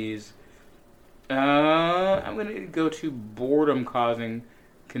couple of these. I'm going to go to boredom causing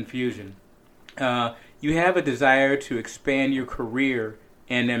confusion. You have a desire to expand your career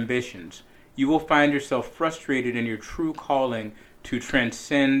and ambitions. You will find yourself frustrated in your true calling to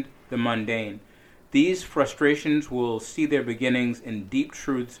transcend the mundane. These frustrations will see their beginnings in deep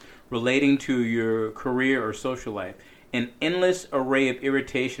truths relating to your career or social life. An endless array of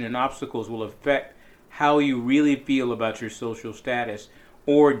irritation and obstacles will affect how you really feel about your social status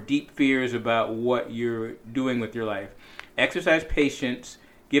or deep fears about what you're doing with your life. Exercise patience,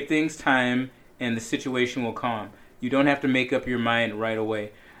 give things time, and the situation will calm. You don't have to make up your mind right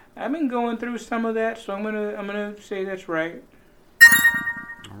away. I've been going through some of that, so I'm gonna say that's right.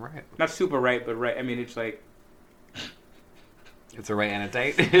 All right. Not super right, but right. I mean, it's like it's a right and a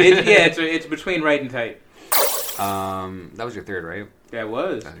tight. It's between right and tight. That was your third, right? That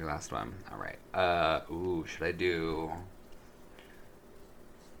was. That was your last one. All right. Should I do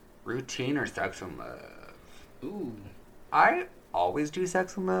routine or sex and love? Ooh. I always do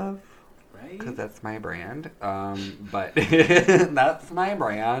sex and love. Right. Because that's my brand. But that's my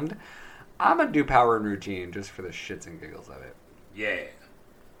brand. I'm going to do power and routine just for the shits and giggles of it. Yeah.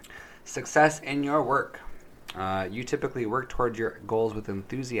 Success in your work. You typically work towards your goals with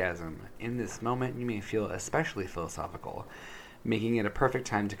enthusiasm. In this moment, you may feel especially philosophical, making it a perfect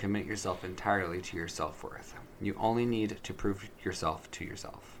time to commit yourself entirely to your self-worth. You only need to prove yourself to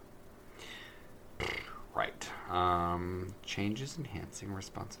yourself. Right. Changes enhancing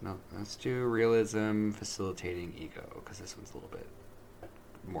responsibility. Let's do realism, facilitating ego, because this one's a little bit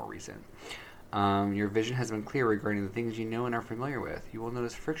more recent. Your vision has been clear regarding the things you know and are familiar with. You will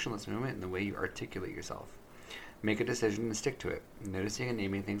notice frictionless movement in the way you articulate yourself. Make a decision and stick to it. Noticing and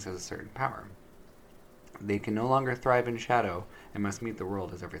naming things has a certain power. They can no longer thrive in shadow and must meet the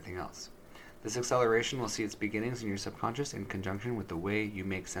world as everything else. This acceleration will see its beginnings in your subconscious in conjunction with the way you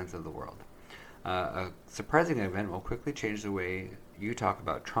make sense of the world. A surprising event will quickly change the way you talk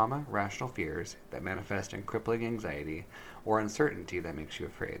about trauma, rational fears that manifest in crippling anxiety, or uncertainty that makes you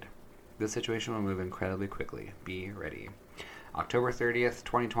afraid. This situation will move incredibly quickly. Be ready. October 30th,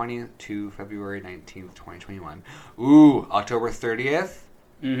 2020 to February 19th, 2021. Ooh, October 30th?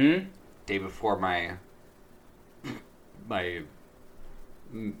 Mm-hmm. Day before my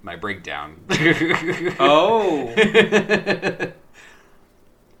breakdown. Oh.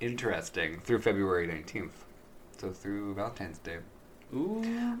 Interesting. Through February 19th. So through Valentine's Day.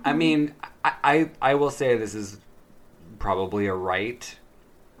 Ooh. I mean, I will say this is probably a right.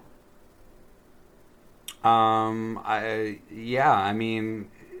 I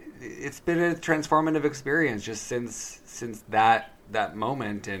mean, it's been a transformative experience just since that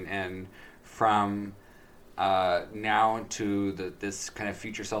moment and from now to this kind of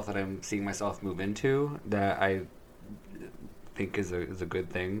future self that I'm seeing myself move into, that I think is a good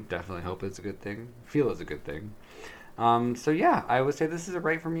thing. Definitely hope it's a good thing. Feel it's a good thing. So yeah, I would say this is a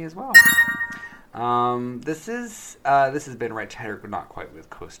right for me as well. This has been Right Tighter, but not quite with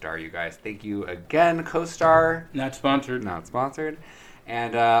CoStar, you guys. Thank you again, CoStar. Not sponsored. Not sponsored.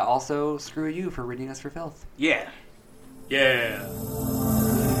 And also, screw you for reading us for filth. Yeah. Yeah.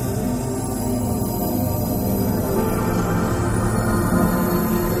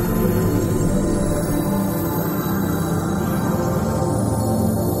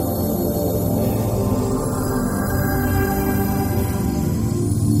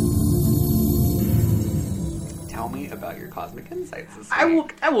 insights this I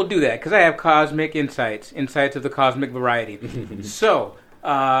week. I will do that because I have cosmic insights of the cosmic variety. So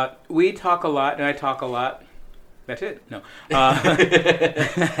we talk a lot, and I talk a lot. That's it. No,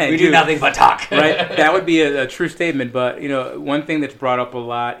 we do nothing but talk. Right? That would be a true statement. But one thing that's brought up a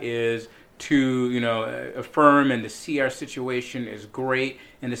lot is to affirm and to see our situation is great,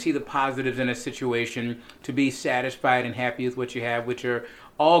 and to see the positives in a situation, to be satisfied and happy with what you have, which are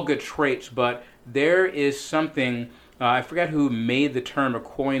all good traits. But there is something. I forgot who made the term or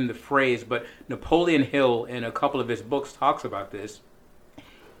coined the phrase, but Napoleon Hill, in a couple of his books, talks about this: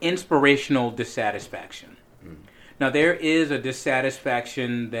 inspirational dissatisfaction. Now, there is a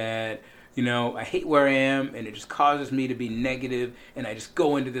dissatisfaction that, I hate where I am, and it just causes me to be negative, and I just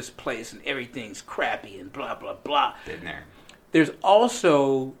go into this place, and everything's crappy, and blah, blah, blah. Been there. There's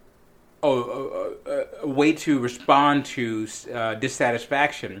also a way to respond to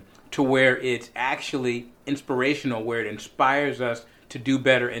dissatisfaction to where it's actually inspirational, where it inspires us to do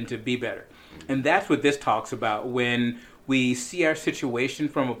better and to be better. And that's what this talks about. When we see our situation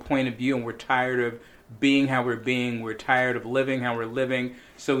from a point of view and we're tired of being how we're being, we're tired of living how we're living,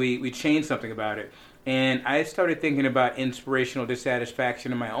 so we change something about it. And I started thinking about inspirational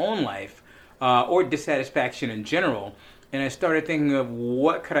dissatisfaction in my own life, or dissatisfaction in general, and I started thinking of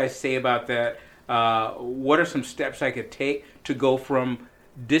what could I say about that, what are some steps I could take to go from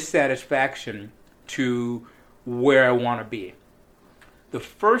dissatisfaction to where I want to be. The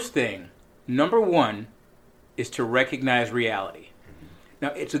first thing, number one, is to recognize reality. Now,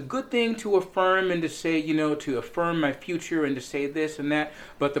 it's a good thing to affirm and to say, to affirm my future and to say this and that.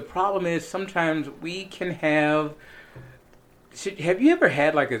 But the problem is sometimes we can have... Have you ever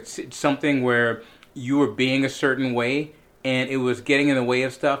had something where you were being a certain way and it was getting in the way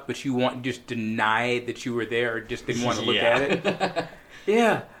of stuff, but you just denied that you were there or just didn't want to look at it?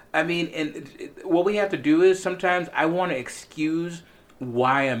 Yeah. I mean, and what we have to do is sometimes I want to excuse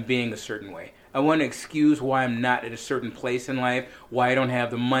why I'm being a certain way. I want to excuse why I'm not at a certain place in life, why I don't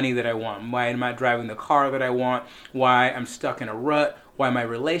have the money that I want, why I'm not driving the car that I want, why I'm stuck in a rut, why my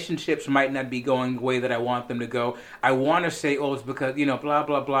relationships might not be going the way that I want them to go. I want to say, it's because, blah,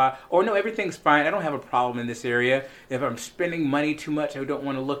 blah, blah. Or no, everything's fine. I don't have a problem in this area. If I'm spending money too much, I don't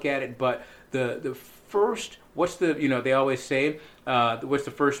want to look at it. But the first, they always say, what's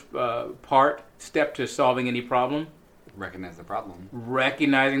the first step to solving any problem? Recognize the problem.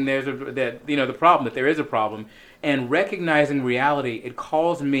 Recognizing the problem, that there is a problem, and recognizing reality. It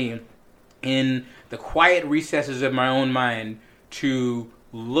calls me in the quiet recesses of my own mind to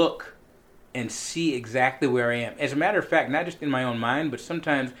look and see exactly where I am. As a matter of fact, not just in my own mind, but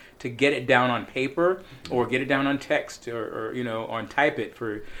sometimes to get it down on paper or get it down on text or on type it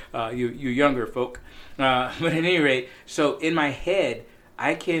for you younger folk. But at any rate, so in my head,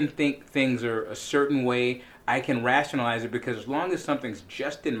 I can think things are a certain way. I can rationalize it because as long as something's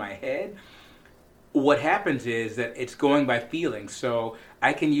just in my head, what happens is that it's going by feelings. So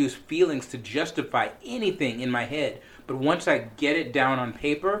I can use feelings to justify anything in my head. But once I get it down on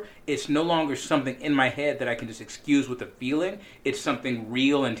paper, it's no longer something in my head that I can just excuse with a feeling. It's something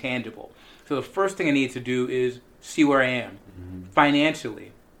real and tangible. So the first thing I need to do is see where I am.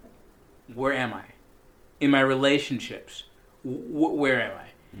 Financially, where am I? In my relationships, where am I?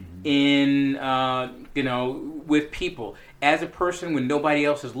 In, with people, as a person when nobody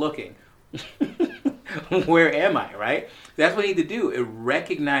else is looking, where am I, right? That's what I need to do, is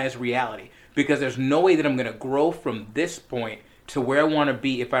recognize reality, because there's no way that I'm going to grow from this point to where I want to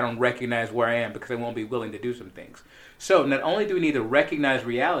be if I don't recognize where I am, because I won't be willing to do some things. So not only do we need to recognize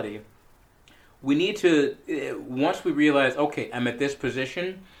reality, we need to, once we realize, okay, I'm at this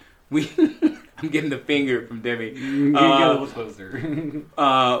position, I'm getting the finger from Demi. Get a little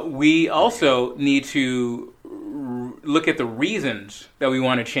closer. We also need to look at the reasons that we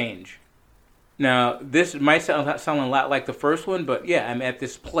want to change. Now, this might sound a lot like the first one, but yeah, I'm at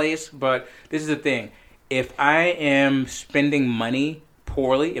this place, but this is the thing. If I am spending money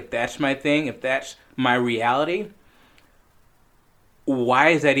poorly, if that's my thing, if that's my reality, why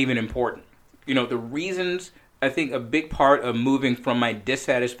is that even important? The reasons... I think a big part of moving from my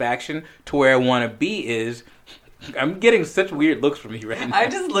dissatisfaction to where I want to be is... I'm getting such weird looks from you right now. I'm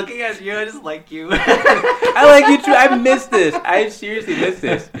just looking at you. I just like you. I like you too. I missed this. I seriously missed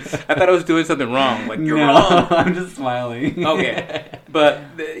this. I thought I was doing something wrong. You're wrong. I'm just smiling. Okay. But,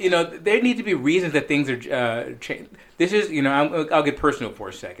 there need to be reasons that things are changed. This is, I'll get personal for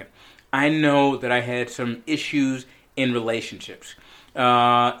a second. I know that I had some issues in relationships.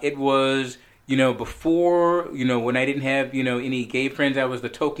 It was... before, when I didn't have, any gay friends, I was the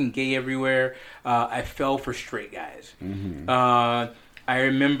token gay everywhere. I fell for straight guys. I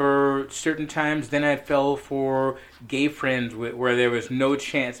remember certain times then I fell for gay friends where there was no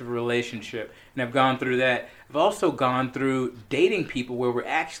chance of a relationship. And I've gone through that. I've also gone through dating people where we're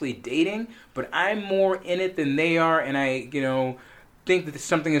actually dating, but I'm more in it than they are. And I, think that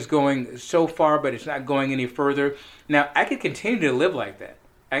something is going so far, but it's not going any further. Now, I could continue to live like that.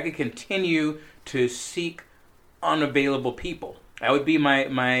 I could continue to seek unavailable people. That would be my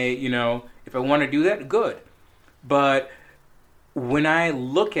if I want to do that, good. But when I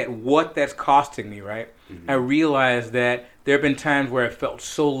look at what that's costing me, right, I realize that there have been times where I felt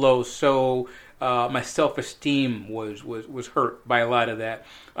so low, my self-esteem was hurt by a lot of that.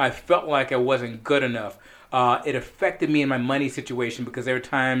 I felt like I wasn't good enough. It affected me in my money situation because there were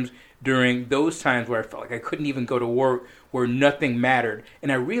times during those times where I felt like I couldn't even go to work, where nothing mattered.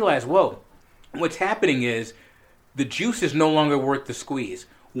 And I realized, whoa, what's happening is the juice is no longer worth the squeeze.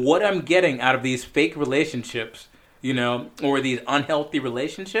 What I'm getting out of these fake relationships, or these unhealthy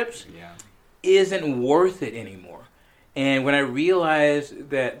relationships, isn't worth it anymore. And when I realize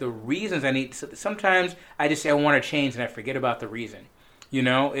that the reasons sometimes I just say I want to change and I forget about the reason.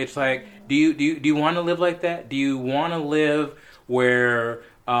 It's like, do you want to live like that? Do you want to live where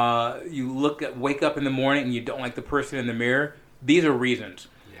you wake up in the morning and you don't like the person in the mirror? These are reasons.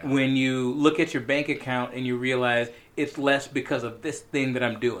 Yeah. When you look at your bank account and you realize it's less because of this thing that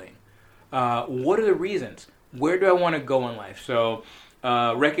I'm doing. What are the reasons? Where do I want to go in life? So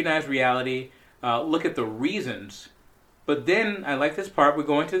recognize reality, look at the reasons, but then I like this part, we're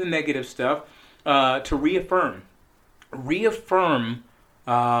going to the negative stuff, to reaffirm. Reaffirm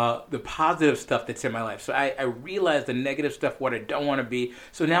the positive stuff that's in my life. So I realize the negative stuff, what I don't want to be.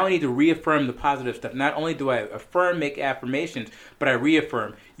 So now I need to reaffirm the positive stuff. Not only do I make affirmations, but I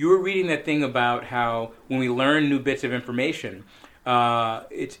reaffirm. You were reading that thing about how when we learn new bits of information,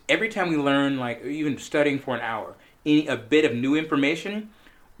 it's every time we learn, like even studying for an hour, a bit of new information,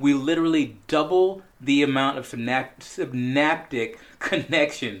 we literally double the amount of synaptic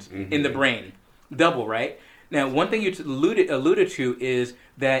connections in the brain. Double, right? Now, one thing you alluded to is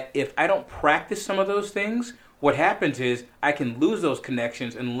that if I don't practice some of those things, what happens is I can lose those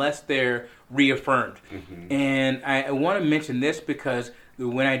connections unless they're reaffirmed. And I want to mention this because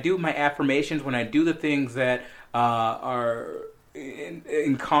when I do my affirmations, when I do the things that are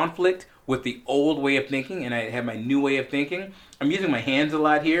in conflict with the old way of thinking, and I have my new way of thinking, I'm using my hands a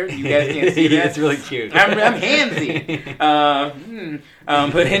lot here. You guys can't see that. It's really cute. I'm handsy.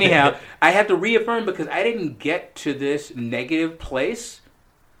 But anyhow, I have to reaffirm because I didn't get to this negative place.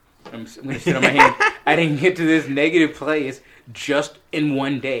 I'm going to sit on my hand. I didn't get to this negative place just in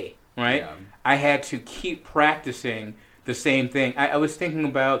one day, right? Yeah. I had to keep practicing the same thing. I was thinking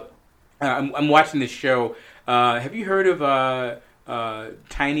about, I'm watching this show. Have you heard of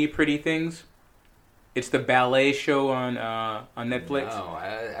Tiny Pretty Things? It's the ballet show on Netflix. No,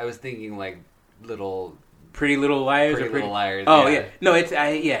 I was thinking like Pretty Little Liars. Pretty Little Liars. Oh yeah, no,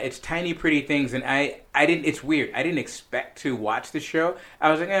 it's Tiny Pretty Things, and I didn't. It's weird. I didn't expect to watch the show. I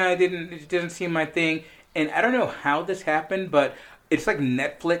was like, it doesn't seem my thing, and I don't know how this happened, but it's like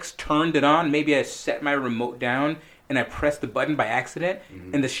Netflix turned it on. Maybe I set my remote down and I pressed the button by accident,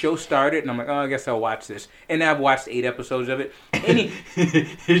 and the show started, and I'm like, I guess I'll watch this. And I've watched 8 episodes of it.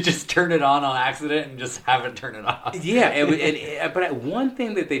 You just turn it on accident and just haven't turned it off. Yeah, but one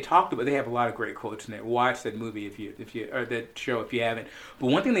thing that they talked about, they have a lot of great quotes in there. Watch that movie or that show if you haven't. But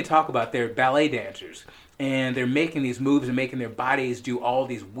one thing they talk about, they're ballet dancers, and they're making these moves and making their bodies do all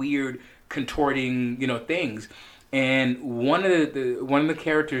these weird contorting, things. And one of the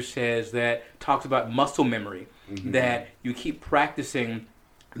characters says that talks about muscle memory. That you keep practicing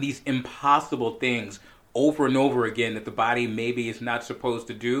these impossible things over and over again that the body maybe is not supposed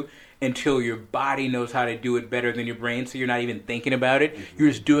to do until your body knows how to do it better than your brain, so you're not even thinking about it. You're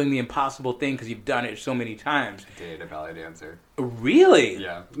just doing the impossible thing because you've done it so many times. I dated a ballet dancer. Really?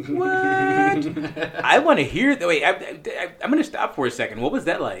 Yeah. What? I want to hear... Wait, I'm going to stop for a second. What was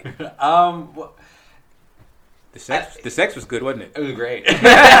that like? The sex was good, wasn't it? It was great.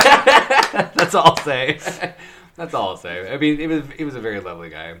 That's all I'll say. That's all I'll say. I mean, it was a very lovely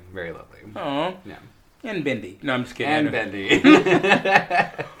guy. Very lovely. Oh. Yeah. And bendy. No, I'm just kidding. And bendy.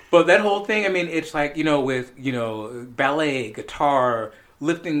 But that whole thing, I mean, it's like, with, ballet, guitar,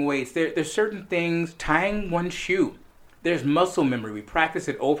 lifting weights. There's certain things, tying one shoe. There's muscle memory. We practice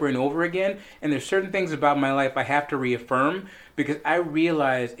it over and over again. And there's certain things about my life I have to reaffirm because I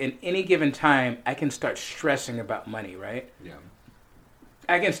realize in any given time I can start stressing about money, right? Yeah.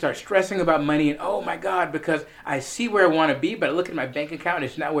 I can start stressing about money and, oh my God, because I see where I want to be, but I look at my bank account,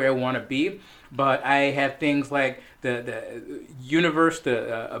 it's not where I want to be. But I have things like the universe,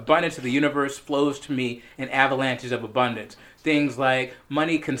 the abundance of the universe flows to me in avalanches of abundance. Things like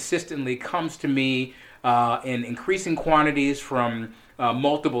money consistently comes to me in increasing quantities from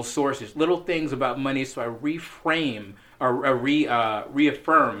multiple sources. Little things about money, so I reframe or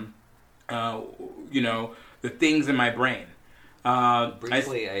reaffirm, the things in my brain.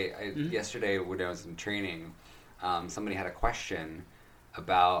 Briefly, yesterday when I was in training, somebody had a question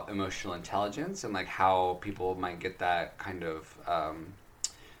about emotional intelligence and like how people might get that kind of, how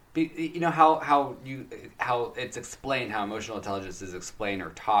it's explained, how emotional intelligence is explained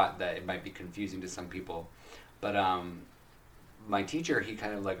or taught, that it might be confusing to some people, but my teacher, he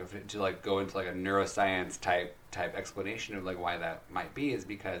kind of like to like go into like a neuroscience type explanation of like why that might be, is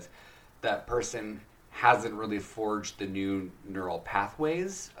because that person hasn't really forged the new neural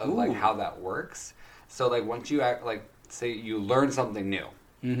pathways of like how that works. So like once you say you learn something new,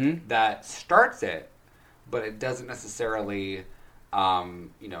 that starts it, but it doesn't necessarily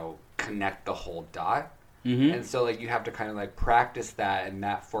connect the whole dot. And so like you have to kind of like practice that, and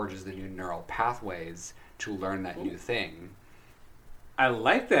that forges the new neural pathways to learn that new thing. I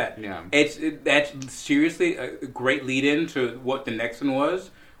like that. Yeah. That's seriously a great lead in to what the next one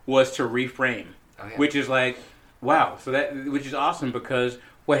was to reframe. Oh, yeah. Which is like, wow. So which is awesome, because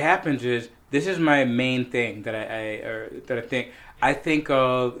what happens is, this is my main thing that I think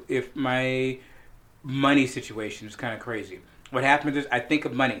of if my money situation is kind of crazy. What happens is I think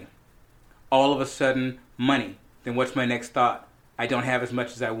of money. All of a sudden, money. Then what's my next thought? I don't have as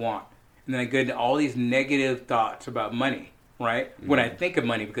much as I want. And then I get into all these negative thoughts about money, right? When I think of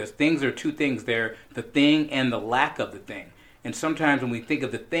money, because things are two things. They're the thing and the lack of the thing. And sometimes when we think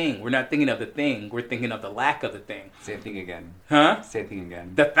of the thing, we're not thinking of the thing, we're thinking of the lack of the thing. Say thing again. Huh? Say thing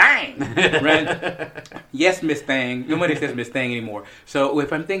again. The thing! Right? Yes, Miss Thing. Nobody says Miss Thing anymore. So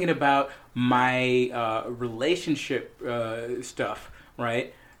if I'm thinking about my relationship stuff,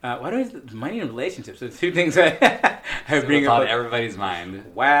 right? Why do I money and relationships? So the two things I bring up. On everybody's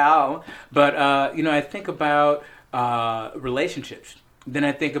mind. Wow. But, I think about relationships. Then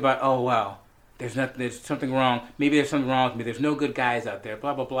I think about, oh, wow. There's something wrong. Maybe there's something wrong with me. There's no good guys out there,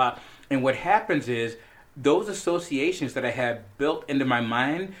 blah, blah, blah. And what happens is those associations that I have built into my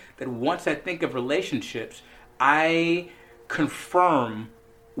mind, that once I think of relationships, I confirm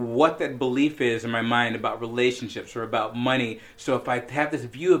what that belief is in my mind about relationships or about money. So if I have this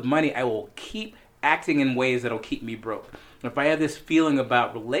view of money, I will keep acting in ways that will keep me broke. If I have this feeling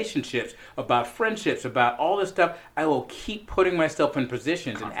about relationships, about friendships, about all this stuff, I will keep putting myself in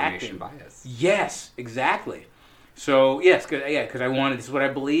positions and acting. Confirmation bias. Yes, exactly. So, yes, because I wanted, this is what I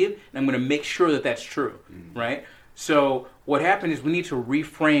believe, and I'm going to make sure that that's true, right? So what happened is we need to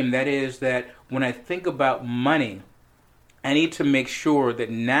reframe. That is that when I think about money, I need to make sure that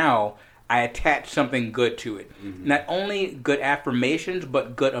now I attach something good to it. Not only good affirmations,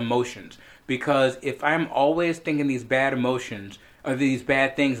 but good emotions. Because if I'm always thinking these bad emotions or these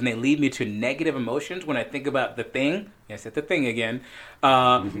bad things and they lead me to negative emotions when I think about the thing, yes, it's the thing again,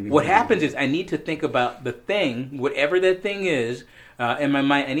 what happens is I need to think about the thing, whatever that thing is, in my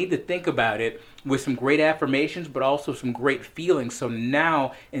mind. I need to think about it with some great affirmations, but also some great feelings. So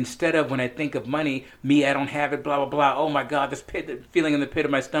now, instead of when I think of money, I don't have it, blah, blah, blah, oh my God, this feeling in the pit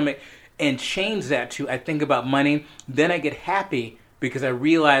of my stomach, and change that to I think about money, then I get happy, because I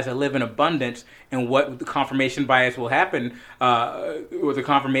realize I live in abundance, and what the confirmation bias will happen, or the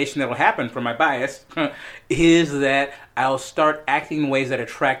confirmation that will happen from my bias, is that I'll start acting in ways that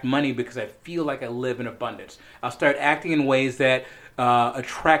attract money because I feel like I live in abundance. I'll start acting in ways that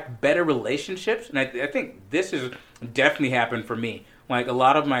attract better relationships, and I think this has definitely happened for me. Like a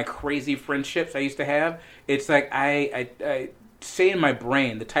lot of my crazy friendships I used to have, it's like I say in my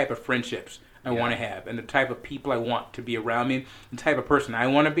brain the type of friendships I want to have, and the type of people I want to be around me, the type of person I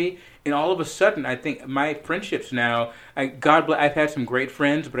want to be. And all of a sudden, I think my friendships now, God bless, I've had some great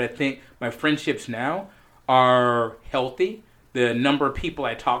friends, but I think my friendships now are healthy. The number of people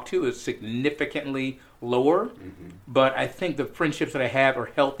I talk to is significantly lower, but I think the friendships that I have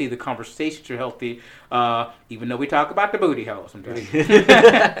are healthy, the conversations are healthy, even though we talk about the booty hole sometimes.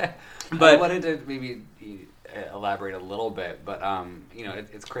 But I wanted to maybe elaborate a little bit, but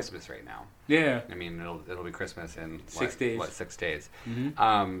it's Christmas right now. Yeah. I mean, it'll be Christmas in 6 days. 6 days.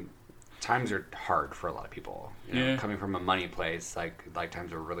 Times are hard for a lot of people. Coming from a money place, like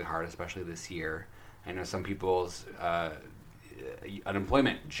times are really hard, especially this year. I know some people's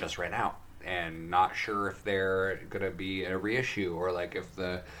unemployment just ran out, and not sure if they're gonna be a reissue, or like if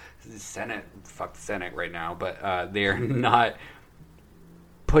the Senate, fuck the Senate right now, but they're not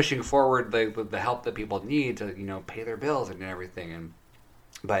pushing forward the help that people need to, pay their bills and everything.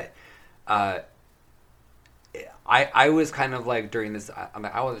 But I was kind of like during this,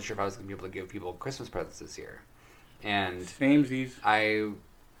 I wasn't sure if I was going to be able to give people Christmas presents this year. And Samesies.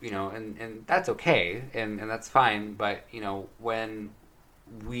 And that's okay, and that's fine. But when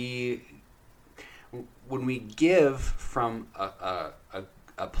we give from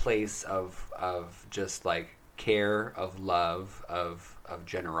a place of just like care, of love, of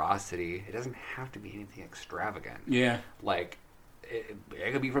generosity, it doesn't have to be anything extravagant. Yeah, like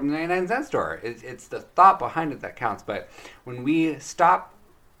it could be from the 99-cent store. It's the thought behind it that counts. But when we stop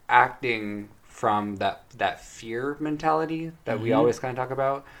acting from that fear mentality that we always kind of talk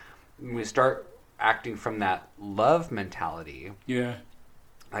about, when we start acting from that love mentality. Yeah.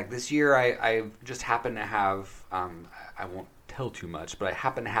 Like this year, I just happen to have, I won't tell too much, but I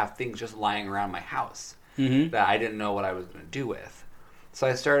happen to have things just lying around my house that I didn't know what I was going to do with. So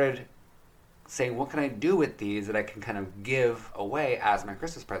I started saying, what can I do with these that I can kind of give away as my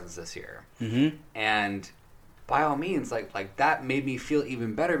Christmas presents this year? And by all means, like that made me feel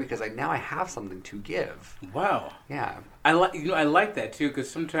even better because now I have something to give. Wow. Yeah. I like that too, because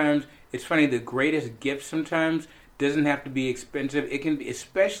sometimes it's funny. The greatest gift sometimes doesn't have to be expensive. It can be,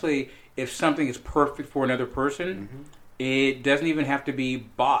 especially if something is perfect for another person. It doesn't even have to be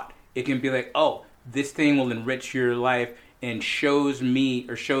bought. It can be like, oh, this thing will enrich your life and shows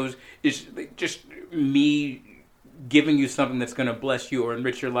it's just me giving you something that's going to bless you or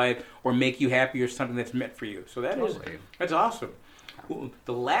enrich your life or make you happy or something that's meant for you. So that's awesome. Well,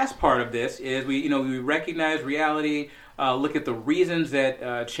 the last part of this is we recognize reality, look at the reasons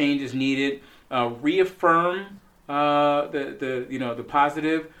that change is needed, reaffirm the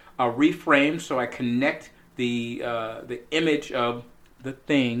positive, reframe. So I connect the image of the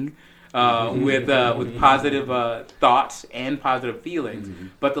thing with positive thoughts and positive feelings.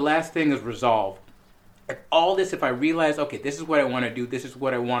 But the last thing is resolve. All this, if I realize, okay, this is what I want to do, this is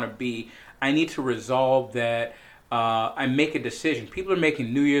what I want to be, I need to resolve that. I make a decision. People are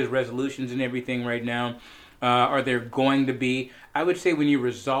making New Year's resolutions and everything right now. Are there going to be? I would say when you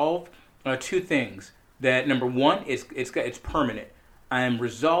resolve two things. That number one is it's permanent. I am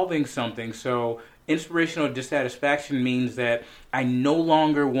resolving something. So inspirational dissatisfaction means that I no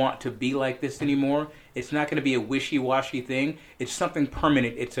longer want to be like this anymore. It's not going to be a wishy-washy thing. It's something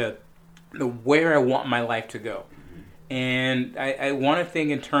permanent. It's where I want my life to go. And I want to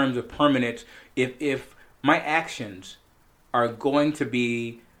think in terms of permanence. If my actions are going to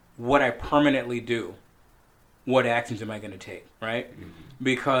be what I permanently do, what actions am I going to take, right?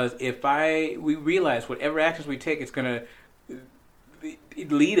 Because if we realize whatever actions we take, it's going to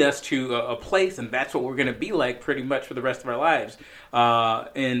lead us to a place, and that's what we're going to be like pretty much for the rest of our lives.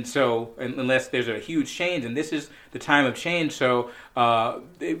 And so, unless there's a huge change, and this is the time of change, so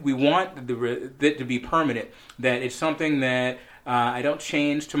we want it to be permanent, that it's something that I don't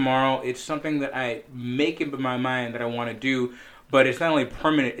change tomorrow. It's something that I make in my mind that I want to do, but it's not only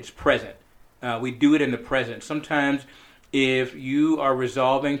permanent, it's present. We do it in the present. Sometimes if you are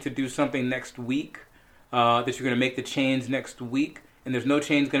resolving to do something next week, that you're going to make the change next week, and there's no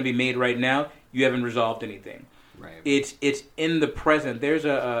change going to be made right now, you haven't resolved anything. Right. It's in the present. There's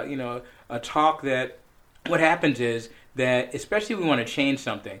a talk that what happens is that, especially if we want to change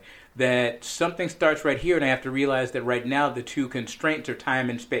something, that something starts right here, and I have to realize that right now the two constraints are time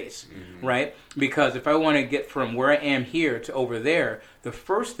and space, right? Because if I want to get from where I am here to over there, the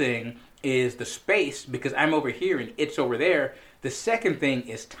first thing is the space, because I'm over here and it's over there. The second thing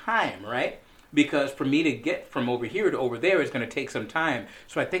is time, right? Because for me to get from over here to over there is going to take some time.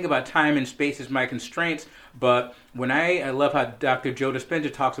 So I think about time and space as my constraints. But when I love how Dr. Joe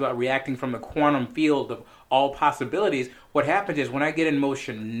Dispenza talks about reacting from the quantum field of all possibilities. What happens is when I get in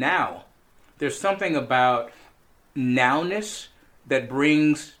motion now, there's something about nowness that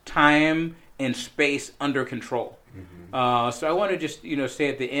brings time and space under control. So I want to just say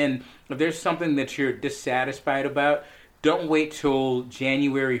at the end, if there's something that you're dissatisfied about, don't wait till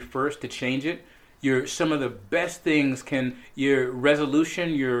January 1st to change it. Some of the best things your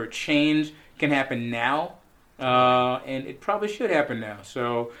resolution, your change can happen now. And it probably should happen now.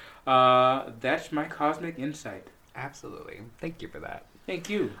 So that's my cosmic insight. Absolutely. Thank you for that. Thank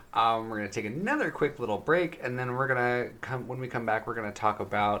you. We're going to take another quick little break, and then we're going to when we come back, we're going to talk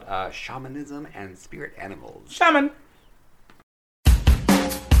about shamanism and spirit animals. Shaman!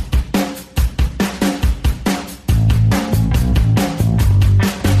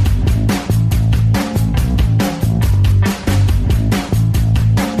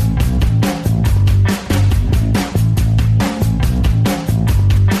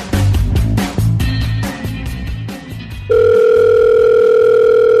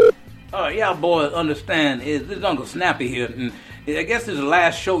 understand is this is Uncle Snappy here, and I guess this is the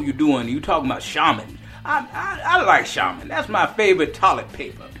last show you're doing. You talking about Shaman. I like Shaman. That's my favorite toilet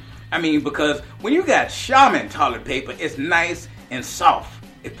paper. I mean, because when you got Shaman toilet paper, it's nice and soft.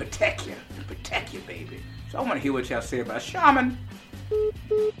 It protect you. It protect you, baby. So I want to hear what y'all say about Shaman.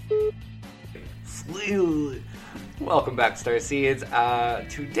 Smooth. Welcome back, Starseeds.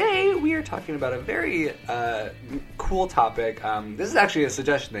 Today we are talking about a very cool topic. This is actually a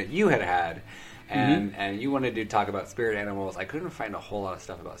suggestion that you had, and you wanted to talk about spirit animals. I couldn't find a whole lot of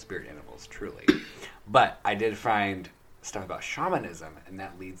stuff about spirit animals, truly, but I did find stuff about shamanism, and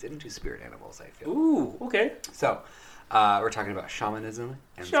that leads into spirit animals, I feel. Ooh, okay. So we're talking about shamanism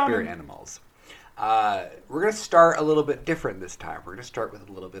and spirit animals. We're going to start a little bit different this time. We're going to start with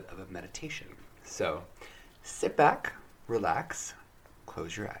a little bit of a meditation. So sit back, relax,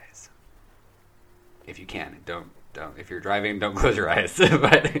 close your eyes. If you can, don't. If you're driving, don't close your eyes.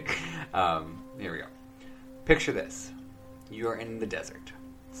 But here we go. Picture this: you are in the desert,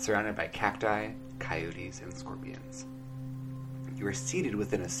 surrounded by cacti, coyotes, and scorpions. You are seated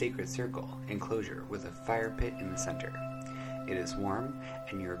within a sacred circle enclosure with a fire pit in the center. It is warm,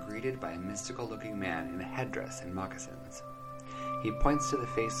 and you are greeted by a mystical-looking man in a headdress and moccasins. He points to the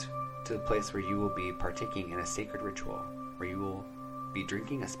place where you will be partaking in a sacred ritual, where you will be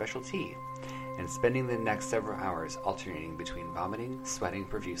drinking a special tea and spending the next several hours alternating between vomiting, sweating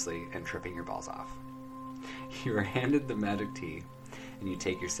profusely, and tripping your balls off. You are handed the magic tea, and you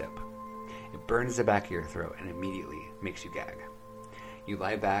take your sip. It burns the back of your throat and immediately makes you gag. You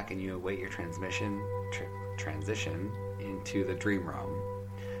lie back and you await your transition into the dream realm.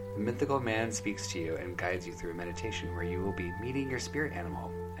 The mythical man speaks to you and guides you through a meditation where you will be meeting your spirit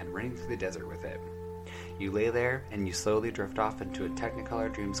animal and running through the desert with it. You lay there and you slowly drift off into a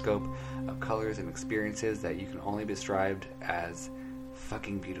technicolor dreamscope of colors and experiences that you can only be described as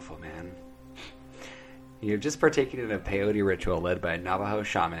fucking beautiful, man. You have just partaken in a peyote ritual led by a Navajo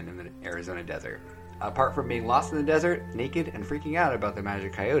shaman in the Arizona desert. Apart from being lost in the desert, naked, and freaking out about the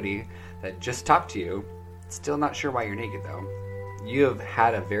magic coyote that just talked to you, still not sure why you're naked though, you have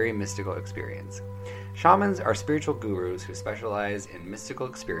had a very mystical experience. Shamans are spiritual gurus who specialize in mystical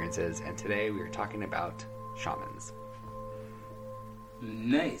experiences, and today we are talking about shamans.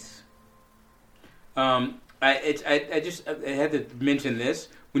 Nice. I had to mention this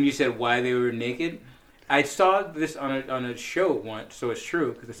when you said why they were naked. I saw this on a show once, so it's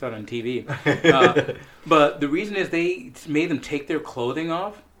true because I saw it on TV. But the reason is they made them take their clothing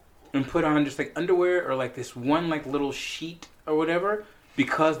off and put on just like underwear or like this one like little sheet or whatever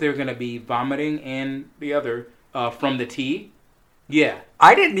because they're gonna be vomiting and the other from the tea. Yeah,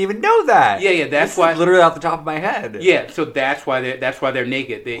 I didn't even know that. Yeah. That's why literally off the top of my head. Yeah, so that's why they're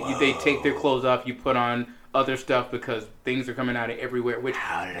naked. They take their clothes off. You put on other stuff because things are coming out of everywhere. Which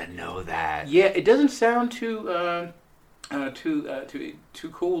how did I know that? Yeah, it doesn't sound too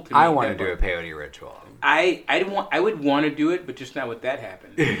cool to me. I want to do a peyote ritual. I would want to do it, but just not with that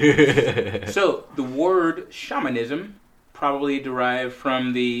happened. So the word shamanism probably derived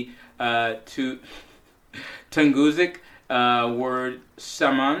from the Tungusic word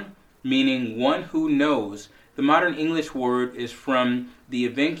saman, meaning one who knows. The modern English word is from the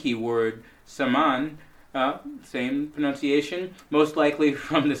Evenki word saman, same pronunciation, most likely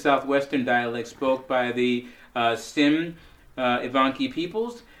from the southwestern dialect spoke by the Sim Evenki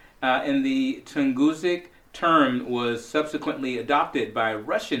peoples, and the Tungusic term was subsequently adopted by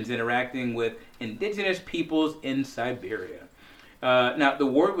Russians interacting with indigenous peoples in Siberia. Now, the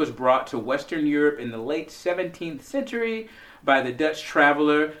word was brought to Western Europe in the late 17th century by the Dutch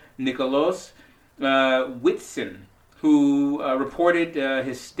traveler Nicolaas Witsen, who reported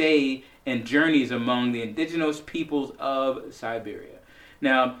his stay and journeys among the indigenous peoples of Siberia.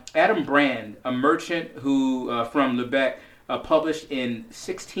 Now, Adam Brand, a merchant who from Lubeck, published in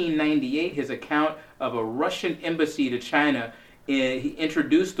 1698 his account of a Russian embassy to China. He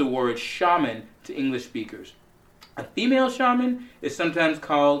introduced the word shaman to English speakers. A female shaman is sometimes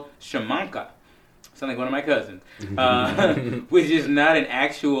called shamanka. Sound like one of my cousins. Which is not an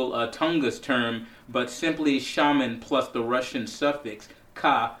actual Tungus term, but simply shaman plus the Russian suffix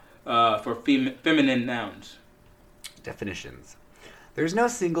ka for feminine nouns. Definitions. There's no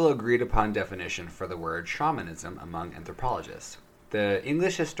single agreed-upon definition for the word shamanism among anthropologists. The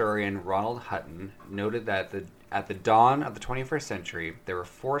English historian Ronald Hutton noted that at the dawn of the 21st century, there were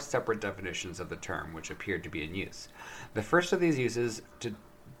 4 separate definitions of the term which appeared to be in use. The first of these uses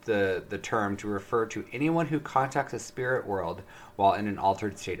the term to refer to anyone who contacts the spirit world while in an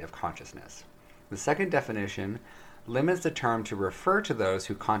altered state of consciousness. The second definition limits the term to refer to those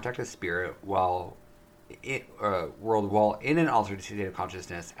who contact the spirit while world while in an altered state of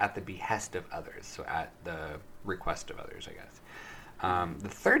consciousness at the behest of others, so at the request of others, I guess. The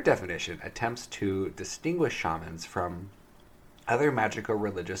third definition attempts to distinguish shamans from other magical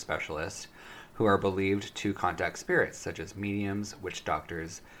religious specialists who are believed to contact spirits, such as mediums, witch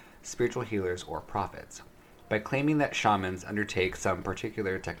doctors, spiritual healers, or prophets, by claiming that shamans undertake some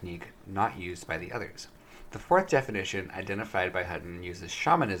particular technique not used by the others. The fourth definition, identified by Hutton, uses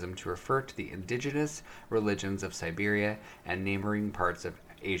shamanism to refer to the indigenous religions of Siberia and neighboring parts of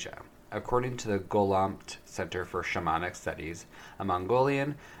Asia. According to the Golamt Center for Shamanic Studies, a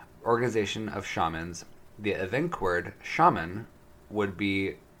Mongolian organization of shamans, the Evenk word shaman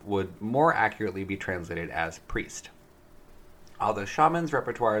would more accurately be translated as priest. Although shamans'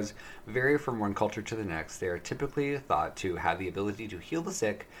 repertoires vary from one culture to the next, they are typically thought to have the ability to heal the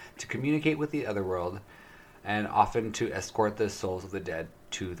sick, to communicate with the other world, and often to escort the souls of the dead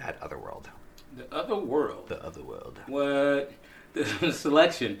to that other world. The other world? The other world. What? The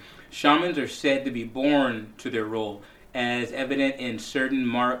selection. Shamans are said to be born to their role, as evident in certain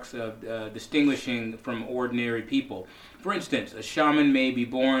marks of distinguishing from ordinary people. For instance, a shaman may be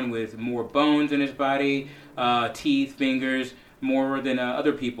born with more bones in his body, teeth, fingers, more than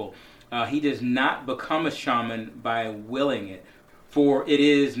other people. He does not become a shaman by willing it, for it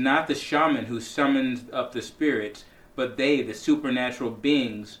is not the shaman who summons up the spirits, but they, the supernatural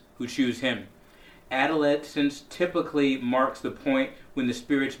beings, who choose him. Adolescence typically marks the point when the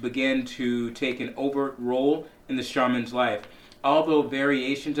spirits begin to take an overt role in the shaman's life. Although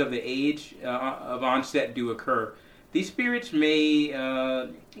variations of the age of onset do occur, these spirits may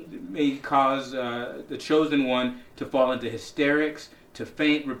cause the chosen one to fall into hysterics, to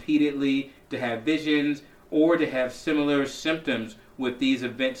faint repeatedly, to have visions, or to have similar symptoms, with these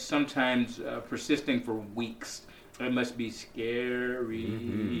events sometimes persisting for weeks. It must be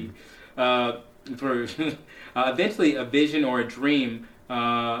scary. Eventually, a vision or a dream,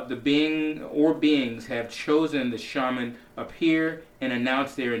 the being or beings have chosen the shaman appear and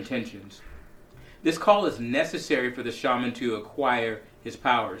announce their intentions. This call is necessary for the shaman to acquire his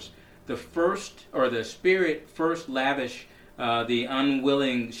powers. The spirit first lavish the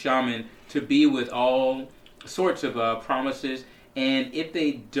unwilling shaman to be with all sorts of promises, and if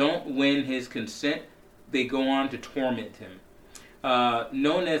they don't win his consent, they go on to torment him.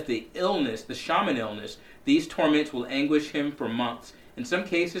 Known as the illness, the shaman illness, these torments will anguish him for months, in some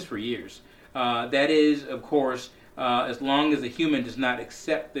cases for years. That is, of course, as long as the human does not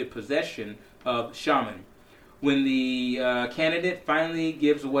accept the possession of shaman. When the candidate finally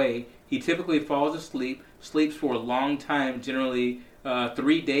gives way, he typically falls asleep, sleeps for a long time, generally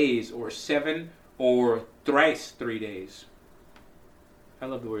 3 days, or 7, or thrice 3 days. I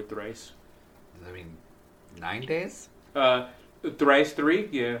love the word thrice. Does that mean 9 days? Thrice 3,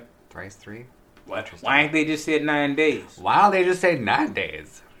 yeah. Thrice 3? Why ain't they just said 9 days? Why don't they just say 9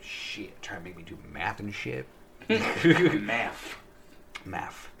 days? Shit, trying to make me do math and shit. Math.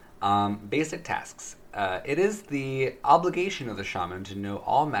 Basic tasks. It is the obligation of the shaman to know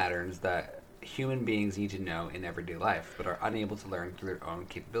all matters that human beings need to know in everyday life, but are unable to learn through their own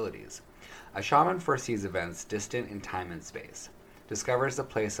capabilities. A shaman foresees events distant in time and space, discovers the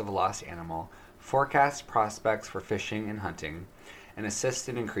place of a lost animal, forecasts prospects for fishing and hunting, and assists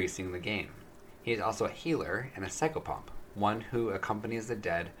in increasing the game. He is also a healer and a psychopomp, one who accompanies the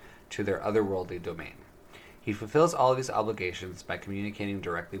dead to their otherworldly domain. He fulfills all of these obligations by communicating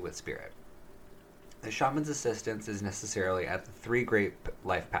directly with spirit. The shaman's assistance is necessarily at the 3 great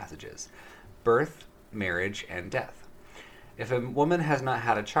life passages: birth, marriage, and death. If a woman has not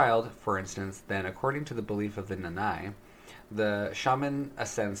had a child, for instance, then according to the belief of the Nanai, the shaman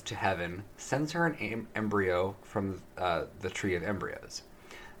ascends to heaven, sends her an embryo from the tree of embryos.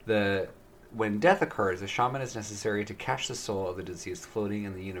 When death occurs, the shaman is necessary to catch the soul of the deceased floating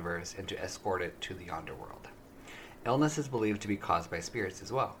in the universe and to escort it to the yonder world. Illness is believed to be caused by spirits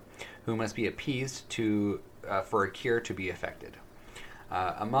as well, who must be appeased for a cure to be effected.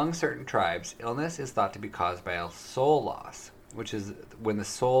 Among certain tribes, illness is thought to be caused by a soul loss, which is when the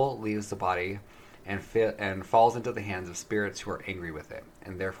soul leaves the body and falls into the hands of spirits who are angry with it,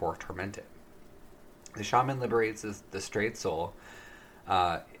 and therefore torment it. The shaman liberates the strayed soul.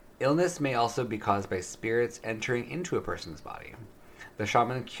 Illness may also be caused by spirits entering into a person's body. The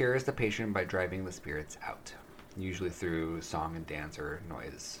shaman cures the patient by driving the spirits out, usually through song and dance or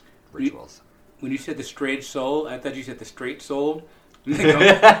noise rituals. When you said the strayed soul, I thought you said the straight soul. You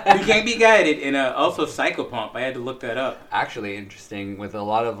can't be guided, and also psychopomp. I had to look that up. Actually, interesting, with a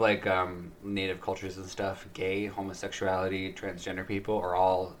lot of native cultures and stuff, gay, homosexuality, transgender people are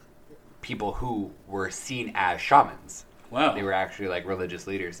all people who were seen as shamans. Wow. They were actually like religious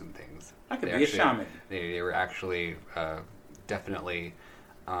leaders and things. I could They be actually- a shaman. They were actually definitely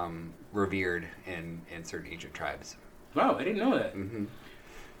revered in certain ancient tribes. Wow, I didn't know that. Mm-hmm.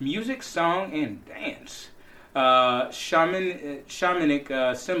 Music, song, and dance. Shamanic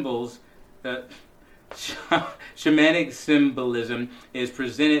symbols. Shamanic symbolism is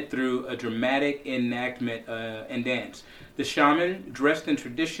presented through a dramatic enactment and dance. The shaman, dressed in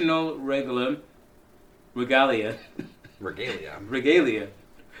traditional regalia, lifts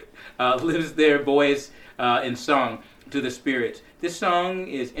their voice in song to the spirits. This song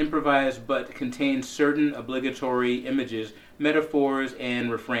is improvised but contains certain obligatory images, metaphors, and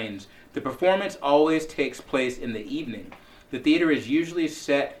refrains. The performance always takes place in the evening. The theater is usually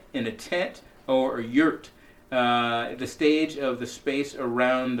set in a tent or a yurt, the stage of the space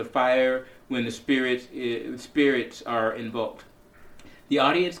around the fire when the spirits are invoked. The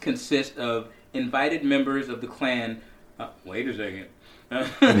audience consists of invited members of the clan. Wait a second.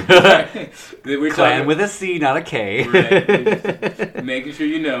 Clan with a C, not a K. Right. Making sure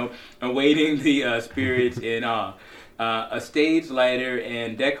you know. Awaiting the spirits in awe. A stage lighter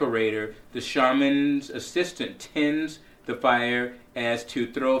and decorator, the shaman's assistant tends the fire as to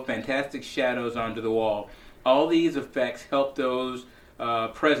throw fantastic shadows onto the wall. All these effects help those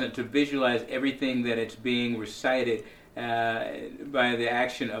present to visualize everything that it's being recited by the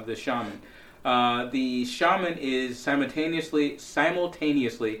action of the shaman. The shaman is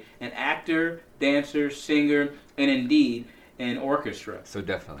simultaneously an actor, dancer, singer, and indeed an orchestra. So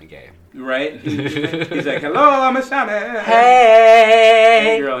definitely gay. Right? He's like, hello, I'm a shaman. Hey!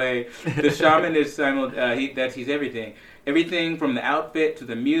 Hey, girl, hey. The shaman is he's everything. Everything from the outfit to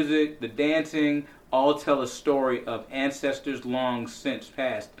the music, the dancing, all tell a story of ancestors long since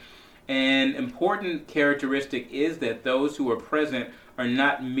past. An important characteristic is that those who are present are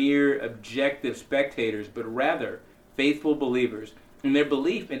not mere objective spectators, but rather faithful believers. And their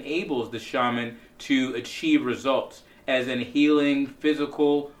belief enables the shaman to achieve results, as in healing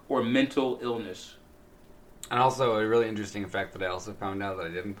physical or mental illness. And also, a really interesting fact that I also found out that I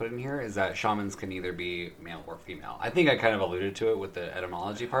didn't put in here is that shamans can either be male or female. I think I kind of alluded to it with the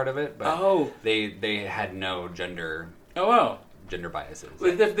etymology part of it, but they had no gender gender biases.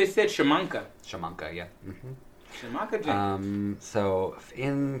 Well, they said shamanka. Shamanka, yeah. Mm-hmm. Shamanka. So,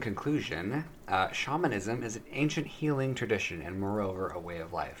 in conclusion, shamanism is an ancient healing tradition and, moreover, a way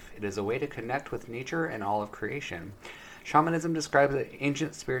of life. It is a way to connect with nature and all of creation. Shamanism describes the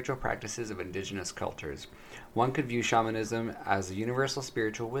ancient spiritual practices of indigenous cultures. One could view shamanism as a universal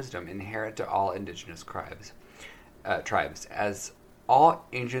spiritual wisdom inherent to all indigenous tribes. As all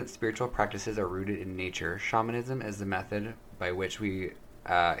ancient spiritual practices are rooted in nature, shamanism is the method by which we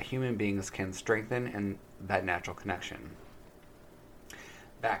human beings can strengthen that natural connection.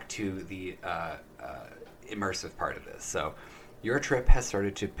 Back to the immersive part of this. So, your trip has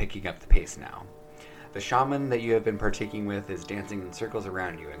started to picking up the pace now. The shaman that you have been partaking with is dancing in circles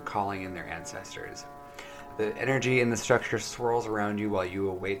around you and calling in their ancestors. The energy in the structure swirls around you while you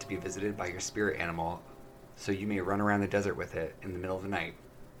await to be visited by your spirit animal, so you may run around the desert with it in the middle of the night.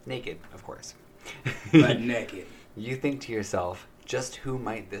 Naked, of course. But naked. You think to yourself, just who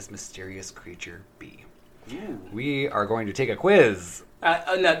might this mysterious creature be? Ooh. We are going to take a quiz.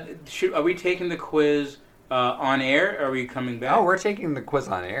 Now, are we taking the quiz on air, or are we coming back? Oh, we're taking the quiz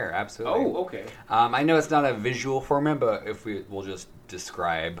on air, absolutely. Oh, okay. I know it's not a visual format, but if we'll just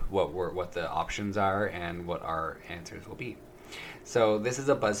describe what the options are and what our answers will be. So this is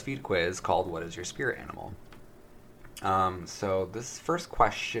a BuzzFeed quiz called "What is your spirit animal?" So this first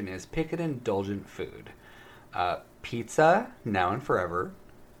question is: pick an indulgent food. Pizza, now and forever.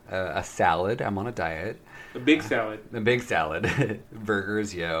 A salad. I'm on a diet. A big salad. A big salad.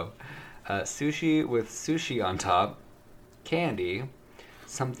 Burgers, yo. Sushi with sushi on top. Candy.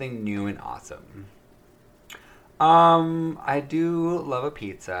 Something new and awesome. I do love a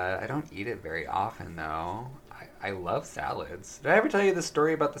pizza. I don't eat it very often, though. I love salads. Did I ever tell you the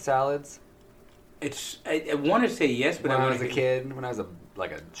story about the salads? I want to say yes, but when I was a kid, when I was a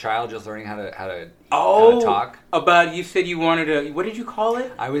child, just learning how to talk. About you said you wanted to. What did you call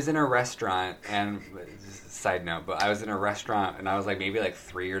it? I was in a restaurant, and side note, but I was in a restaurant, and I was maybe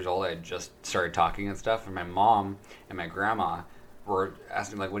 3 years old. I had just started talking and stuff, and my mom and my grandma were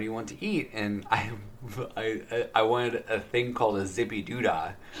asking what do you want to eat? And I wanted a thing called a zippy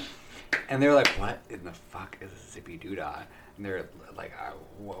doodah, and they were like, what in the fuck is a zippy doodah? And they're like,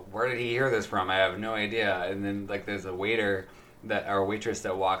 where did he hear this from? I have no idea. And then there's a waiter or waitress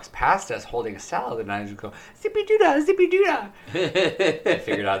that walks past us holding a salad, and I just go, zippy doodah, zippy doodah. I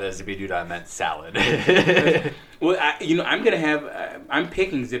figured out that zippy doodah meant salad. Well, I'm gonna have. I'm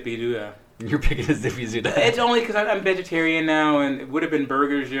picking zippy doodah. You're picking a Zippy Zoo Dog. It's only because I'm vegetarian now, and it would have been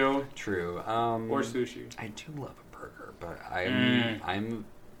burgers, yo. True. Or sushi. I do love a burger, but I'm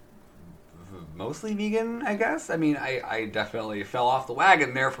mostly vegan, I guess. I mean, I definitely fell off the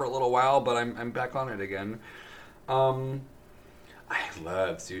wagon there for a little while, but I'm back on it again. I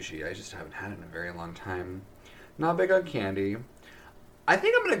love sushi. I just haven't had it in a very long time. Not big on candy. I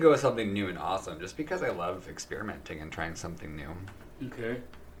think I'm going to go with something new and awesome, just because I love experimenting and trying something new. Okay.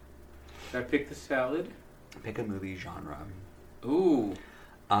 Should I pick the salad? Pick a movie genre. Ooh.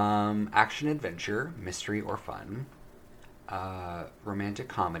 Action adventure, mystery or fun. Romantic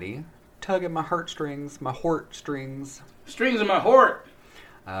comedy. Tug at my heartstrings, my hort strings. Strings in my hort.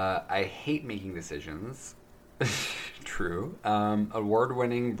 I hate making decisions. True.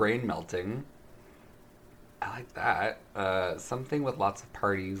 Award-winning brain melting. I like that. Something with lots of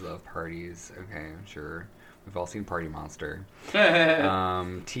parties. Love parties. Okay, sure. We've all seen Party Monster.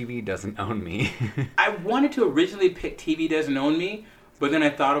 TV doesn't own me. I wanted to originally pick TV doesn't own me, but then I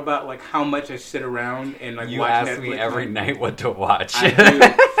thought about like how much I sit around and like you watch ask Netflix me every night what to watch. I do.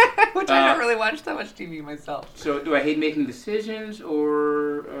 Which I don't really watch that much TV myself. So do I hate making decisions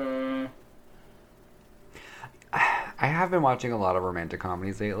or? I have been watching a lot of romantic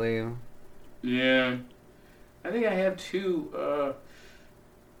comedies lately. Yeah. I think I have two.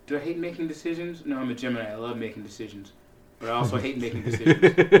 Do I hate making decisions? No, I'm a Gemini. I love making decisions. But I also hate making decisions.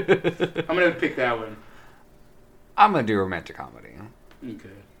 I'm going to pick that one. I'm going to do romantic comedy. Okay.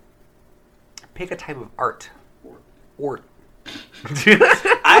 Pick a type of art. Art.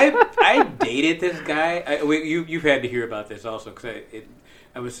 I dated this guy. You've had to hear about this also because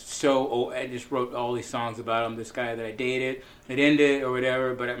I was so old. I just wrote all these songs about him. This guy that I dated, it ended or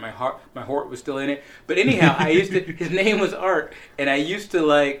whatever, but my heart was still in it. But anyhow, his name was Art, and I used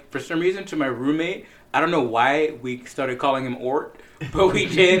to for some reason to my roommate. I don't know why we started calling him Ort, but we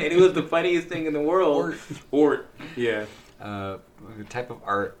did, and it was the funniest thing in the world. Ort. Yeah. Type of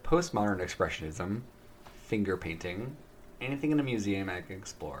art: postmodern expressionism, finger painting, anything in a museum I can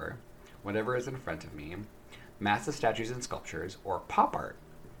explore, whatever is in front of me. Massive statues and sculptures, or pop art.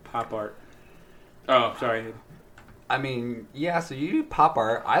 Pop art. Oh, sorry. I mean, yeah, so you do pop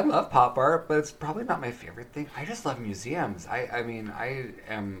art. I love pop art, but it's probably not my favorite thing. I just love museums. I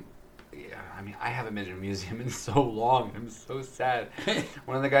haven't been to a museum in so long. I'm so sad.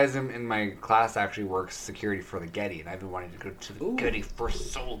 One of the guys in my class actually works security for the Getty, and I've been wanting to go to the Getty for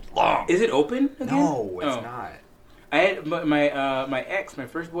so long. Is it open again? No, it's not. I had my ex, my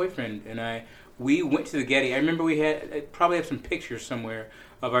first boyfriend, and we went to the Getty. I remember I probably have some pictures somewhere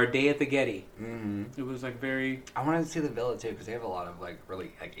of our day at the Getty. Mm-hmm. It was very. I wanted to see the villa too because they have a lot of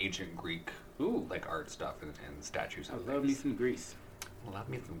really ancient Greek art stuff and statues. And love me some Greece. Love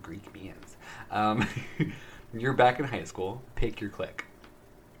me some Greek beans. You're back in high school. Pick your clique.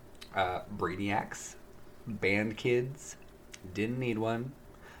 Brainiacs, band kids, didn't need one.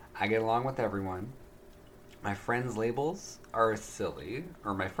 I get along with everyone. My friends' labels are silly.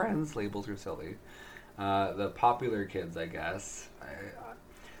 The popular kids, I guess.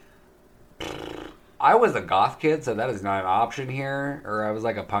 I was a goth kid, so that is not an option here. Or I was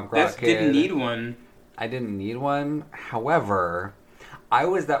a punk rock kid. Didn't need one. I didn't need one. However, I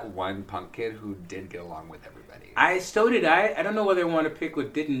was that one punk kid who did get along with everybody. So did I. I don't know whether I want to pick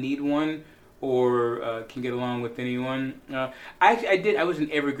with didn't need one or can get along with anyone. I did. I was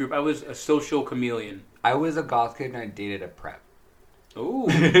in every group. I was a social chameleon. I was a goth kid and I dated a prep. Ooh.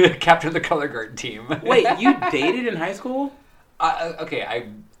 Captain the color guard team. Wait, you dated in high school? Okay, I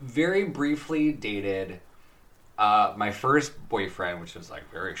very briefly dated my first boyfriend, which was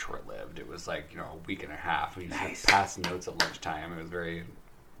very short-lived. It was a week and a half. We used to pass notes at lunchtime. It was very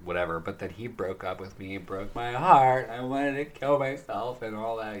whatever. But then he broke up with me, broke my heart. I wanted to kill myself and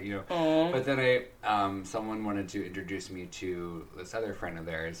all that, Aww. But then someone wanted to introduce me to this other friend of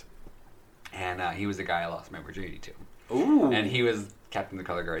theirs. And he was the guy I lost my virginity to. Ooh. And he was captain of the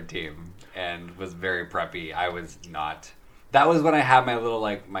color guard team and was very preppy. I was not. That was when I had my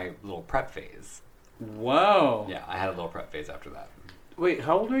little prep phase. Whoa. Yeah, I had a little prep phase after that. Wait,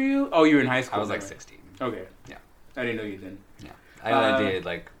 how old were you? Oh, you were in high school. I was 16. Okay. Yeah. I didn't know you then. Yeah. I dated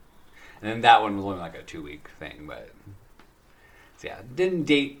and then that one was only a 2-week thing, but so yeah, didn't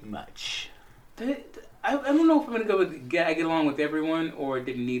date much. I don't know if I'm going to go with I get along with everyone or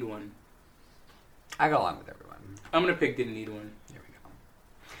didn't need one. I got along with everyone. I'm going to pick didn't need one. Here we go.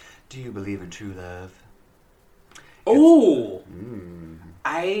 Do you believe in true love? Oh!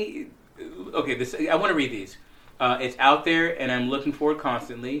 I want to read these. It's out there and I'm looking for it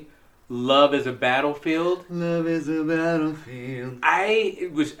constantly. Love is a battlefield. Love is a battlefield. I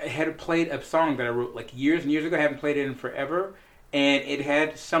had played a song that I wrote years and years ago. I haven't played it in forever. and it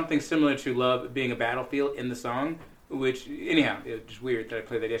had something similar to love being a battlefield in the song. Which, anyhow, it's just weird that I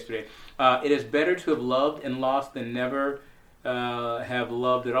played that yesterday. It is better to have loved and lost than never have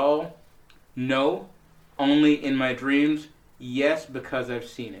loved at all. No, only in my dreams. Yes, because I've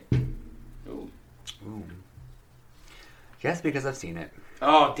seen it. Ooh. Ooh. Yes, because I've seen it.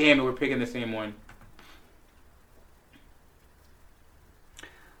 Oh, damn it, we're picking the same one.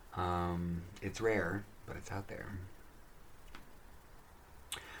 It's rare, but it's out there.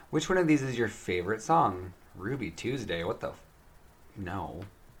 Which one of these is your favorite song? Ruby Tuesday. What the? No.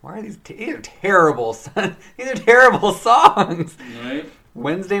 Why are these? These are terrible. These are terrible songs. Right.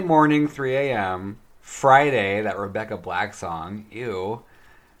 Wednesday morning, 3 a.m. Friday, that Rebecca Black song. Ew.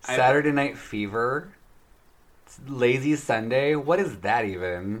 Saturday Night Fever. Lazy Sunday. What is that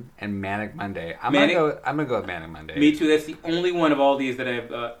even? And Manic Monday. I'm gonna go with Manic Monday. Me too. That's the only one of all these that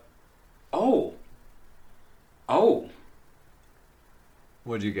I've. Oh.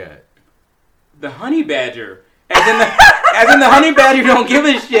 What'd you get? The Honey Badger. As in the Honey Badger don't give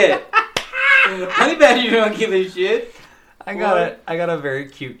a shit. Honey Badger don't give a shit. I got a very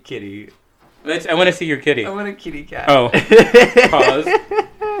cute kitty. I want to see your kitty. I want a kitty cat. Oh. Pause.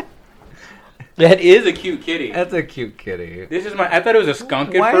 That is a cute kitty. That's a cute kitty. I thought it was a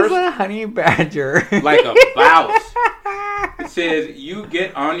skunk at Why first. Why is that a honey badger? Like a mouse. It says, you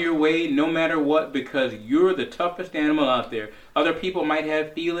get on your way no matter what because you're the toughest animal out there. Other people might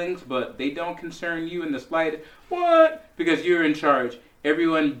have feelings, but they don't concern you in the slightest. What? Because you're in charge.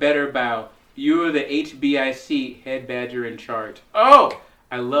 Everyone better bow. You're the HBIC, head badger in charge. Oh!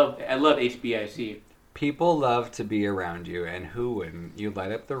 I love HBIC. People love to be around you, and who wouldn't? You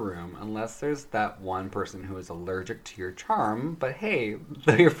light up the room, unless there's that one person who is allergic to your charm. But hey,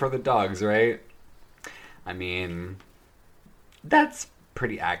 they're for the dogs, right? I mean, that's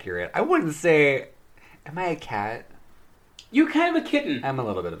pretty accurate. I wouldn't say, am I a cat? You're kind of a kitten. I'm a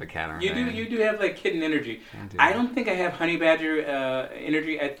little bit of a cat, aren't I? You do have like kitten energy. I do. I don't think I have honey badger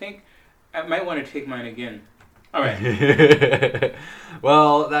energy. I think I might want to take mine again. All right.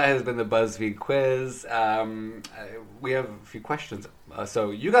 Well, that has been the BuzzFeed quiz. We have a few questions.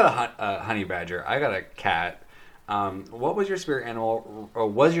 So you got a honey badger. I got a cat. What was your spirit animal? Or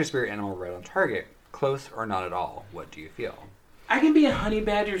was your spirit animal right on target? Close or not at all? What do you feel? I can be a honey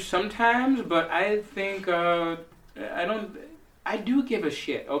badger sometimes, but I think I do give a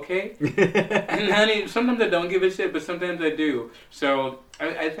shit, okay? And honey, sometimes I don't give a shit, but sometimes I do. So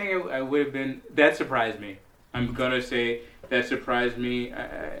I think I would have been. That surprised me. I'm gonna say that surprised me.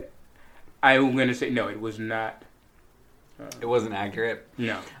 I'm gonna say no. It was not. It wasn't accurate?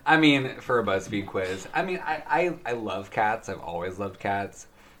 No. I mean, for a BuzzFeed quiz. I mean, I love cats. I've always loved cats.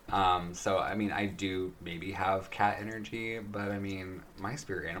 So, I mean, I do maybe have cat energy, but I mean, my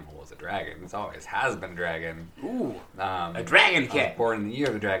spirit animal was a dragon. It always has been a dragon. Ooh, a dragon cat. I was born in the year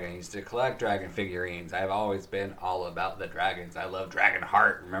of the dragon. I used to collect dragon figurines. I've always been all about the dragons. I love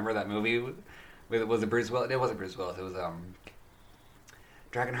Dragonheart. Remember that movie? Was it Bruce Willis? It wasn't Bruce Willis. It was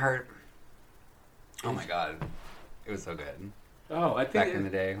Dragonheart. Oh my god, it was so good. Oh, I think back in the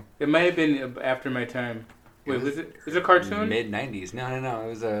day, it might have been after my time. Wait, was it a cartoon? Mid 90s. No. It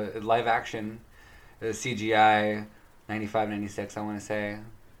was a live action. It was CGI. 95, 96, I want to say.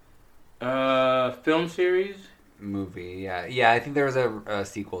 Film series. Movie. Yeah. I think there was a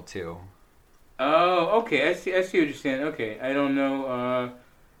sequel too. Oh, okay. I see what you're saying. Okay, I don't know.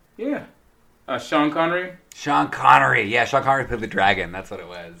 Yeah. Sean Connery. Sean Connery. Yeah, Sean Connery played the dragon. That's what it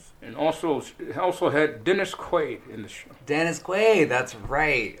was. And also had Dennis Quaid in the show. Dennis Quaid. That's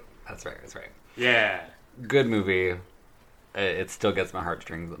right. That's right. Yeah. Good movie. It still gets my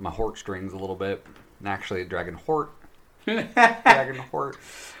heartstrings a little bit. And actually, Dragonheart.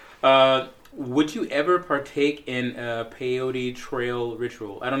 Would you ever partake in a peyote trail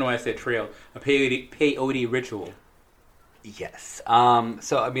ritual? I don't know why I said trail. A peyote ritual. Yes.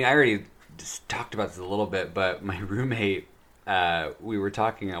 So, I mean, I already just talked about this a little bit, but my roommate, we were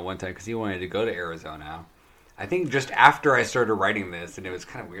talking at one time because he wanted to go to Arizona. I think just after I started writing this, and it was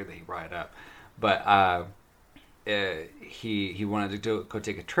kind of weird that he brought it up. But he wanted to go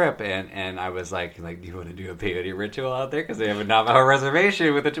take a trip, and I was like, do you want to do a peyote ritual out there? Because they have a Navajo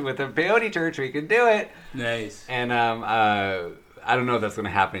reservation with a peyote church. We can do it. Nice. And I don't know if that's going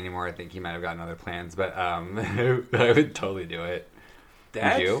to happen anymore. I think he might have gotten other plans, but I would totally do it.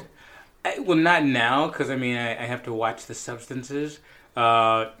 Would you? Well, not now, because I mean, I have to watch the substances.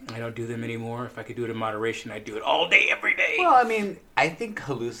 I don't do them anymore. If I could do it in moderation, I'd do it all day, every day. Well, I mean, I think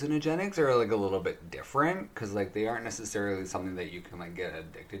hallucinogenics are like a little bit different because like they aren't necessarily something that you can like get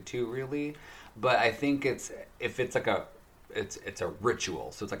addicted to, really. But I think it's a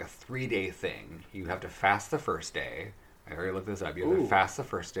ritual, so it's like a 3-day thing. You have to fast the first day, I already looked this up. You have to fast the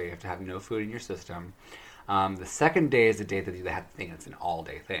first day. You have to have no food in your system. The second day is the day that you have the thing. It's an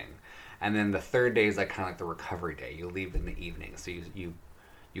all-day thing. And then the third day is like kind of like the recovery day. You leave in the evening. So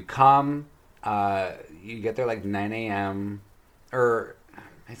you come, you get there like 9 a.m. or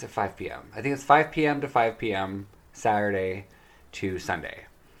it's at 5 p.m. I think it's 5 p.m. to 5 p.m. Saturday to Sunday.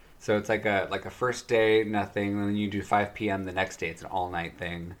 So it's like a first day, nothing. And then you do 5 p.m. the next day. It's an all-night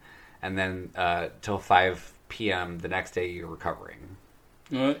thing. And then till 5 p.m. the next day, you're recovering.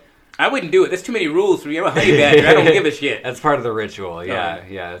 I wouldn't do it. There's too many rules for me. I'm a honey badger. I don't give a shit. That's part of the ritual. Yeah,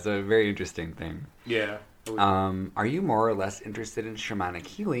 yeah. It's a very interesting thing. Yeah. Are you more or less interested in shamanic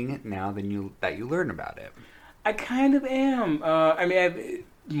healing now that you learn about it? I kind of am. I mean,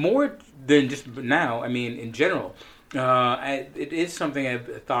 more than just now. I mean, in general, it is something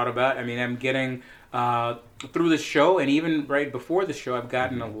I've thought about. I mean, I'm getting through the show, and even right before the show, I've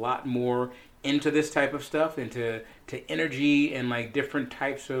gotten a lot more into this type of stuff, into energy and like different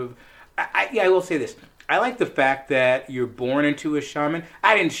types of. I will say this. I like the fact that you're born into a shaman.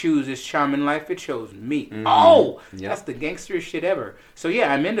 I didn't choose this shaman life; it chose me. Mm-hmm. Oh, yep. That's the gangsterest shit ever. So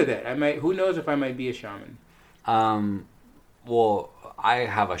yeah, I'm into that. I might. Who knows if I might be a shaman? Well, I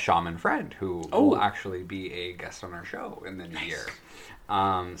have a shaman friend who will actually be a guest on our show in the new year.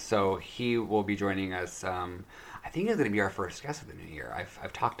 So he will be joining us. I think he's going to be our first guest of the new year.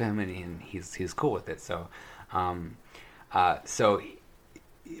 I've talked to him and he's cool with it. So, so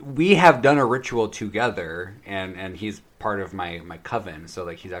we have done a ritual together, and he's part of my coven. So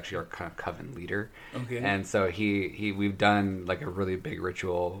like he's actually our kind of coven leader. Okay. And so we've done like a really big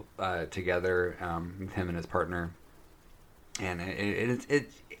ritual together with him and his partner. And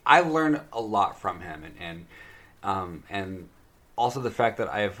I've learned a lot from him, and also the fact that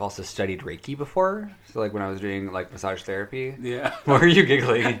I've also studied Reiki before. So like when I was doing like massage therapy. Yeah. Why are you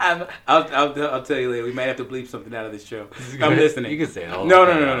giggling? I'll tell you later. We might have to bleep something out of this show. I'm listening. You can say it.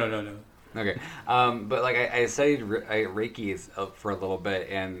 No. Okay. But like I studied Reiki for a little bit,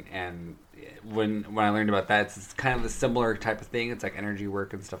 and when I learned about that, it's kind of a similar type of thing. It's like energy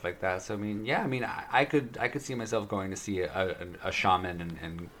work and stuff like that. So I could see myself going to see a shaman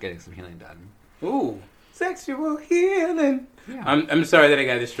and getting some healing done. Ooh, sexual healing. Yeah. I'm sorry that I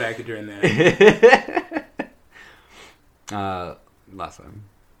got distracted during that. Last one.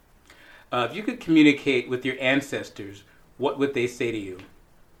 If you could communicate with your ancestors, what would they say to you?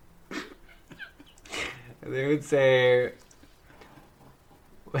 They would say,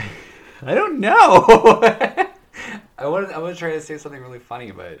 I don't know. I want to try to say something really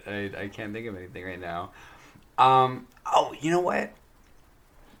funny, but I can't think of anything right now. Oh, you know what?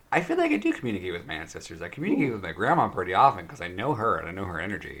 I feel like I do communicate with my ancestors. I communicate with my grandma pretty often because I know her and I know her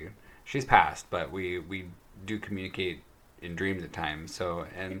energy. She's passed, but we do communicate in dreams at times. So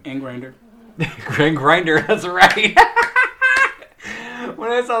and Grinder. Grinder, that's right. When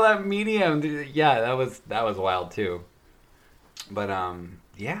I saw that medium, yeah, that was wild too. But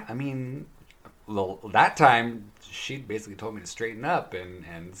yeah, I mean, that time she basically told me to straighten up,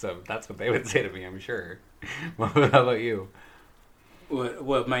 and so that's what they would say to me, I'm sure. How about you?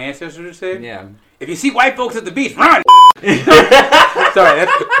 What my ancestors would say? Yeah. If you see white folks at the beach, run! Sorry,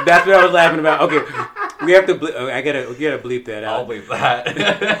 that's what I was laughing about. Okay, we have to. We gotta bleep that out. I'll bleep that.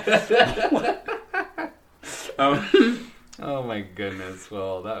 Oh my goodness.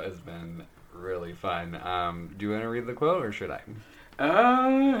 Well, that has been really fun. Do you want to read the quote or should I?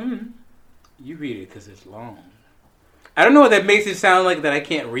 You read it because it's long. I don't know what that makes it sound like that I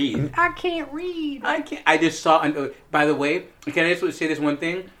can't read. I can't read. I just saw. By the way, can I just say this one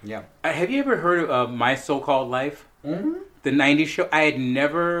thing? Yeah. Have you ever heard of My So-Called Life? Mm-hmm. The 90s show? I had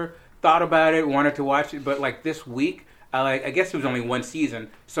never thought about it, wanted to watch it, but like this week, I guess it was only one season,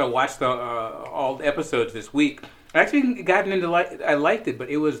 so I watched all the episodes this week. I actually gotten into I liked it, but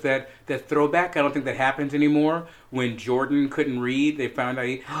it was that throwback. I don't think that happens anymore. When Jordan couldn't read, they found out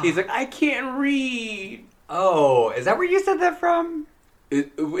he's like, I can't read. Oh, is that where you said that from?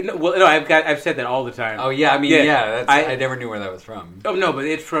 No, I've said that all the time. Oh yeah, I mean yeah, I never knew where that was from. Oh no, but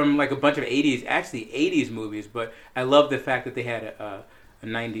it's from like a bunch of 80s movies. But I love the fact that they had a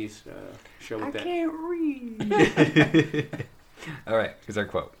 90s show with that. I can't read. All right, here's our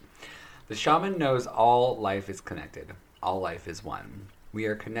quote. The shaman knows all life is connected. All life is one. We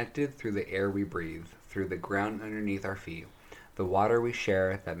are connected through the air we breathe, through the ground underneath our feet, the water we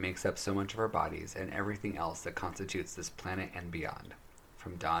share that makes up so much of our bodies, and everything else that constitutes this planet and beyond.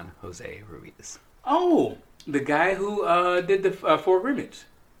 From Don Jose Ruiz. Oh, the guy who did the 4 Agreements.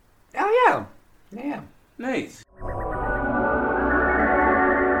 Oh, yeah. Yeah. Nice.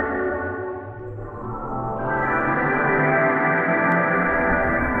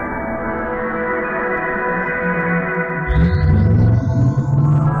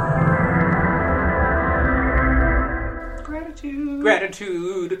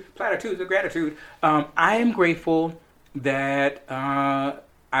 Gratitude. Platitudes of gratitude. I am grateful that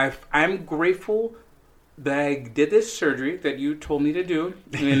I'm grateful that I did this surgery that you told me to do,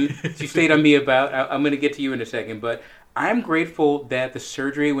 and you stayed on me about. I'm going to get to you in a second, but I'm grateful that the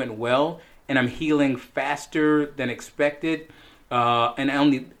surgery went well, and I'm healing faster than expected. And I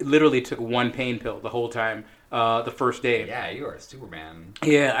only literally took one pain pill the whole time, the first day. Yeah, you are a Superman.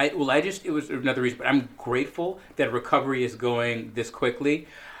 Yeah, it was another reason, but I'm grateful that recovery is going this quickly.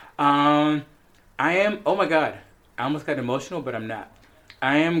 I am, oh my God, I almost got emotional, but I'm not.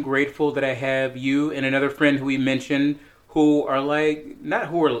 I am grateful that I have you and another friend who we mentioned who are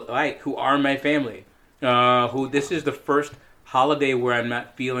who are my family. This is the first holiday where I'm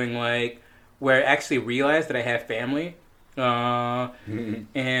not feeling where I actually realize that I have family.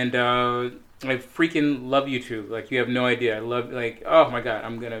 And I freaking love you two. Like, you have no idea. I love, oh my God,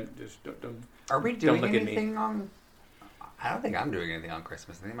 I'm gonna just don't. Are we doing anything on? I don't think I'm doing anything on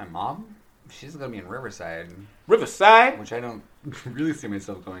Christmas. I think my mom, she's gonna be in Riverside. Riverside, which I don't really see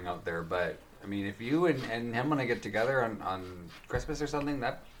myself going out there. But I mean, if you and him want to get together on Christmas or something,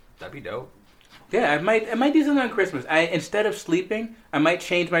 that'd be dope. Yeah, I might do something on Christmas. Instead of sleeping, I might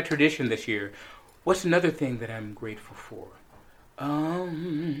change my tradition this year. What's another thing that I'm grateful for? What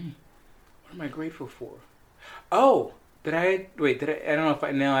am I grateful for? Oh, I don't know if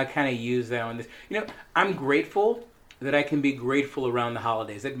I kind of use that on this. I'm grateful that I can be grateful around the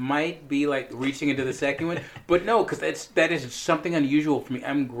holidays. It might be like reaching into the second one, but no, because that is something unusual for me.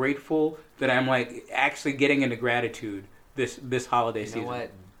 I'm grateful that I'm actually getting into gratitude this holiday season. You know what?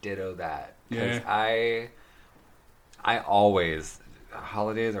 Ditto that. Because I always,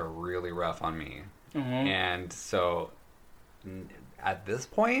 holidays are really rough on me. Mm-hmm. And so at this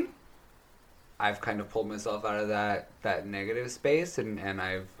point, I've kind of pulled myself out of that negative space, and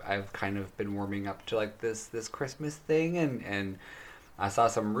I've kind of been warming up to this Christmas thing, and I saw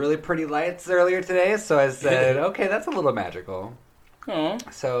some really pretty lights earlier today, so I said, okay, that's a little magical.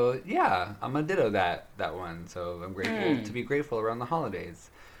 Aww. So yeah, I'm gonna ditto that one. So I'm grateful to be grateful around the holidays.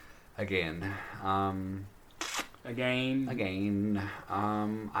 Again. I'm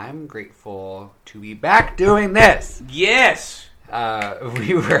grateful to be back doing this. Yes.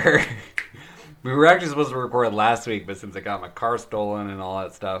 We were actually supposed to record last week, but since I got my car stolen and all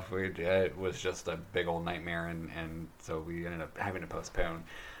that stuff, it was just a big old nightmare, and so we ended up having to postpone.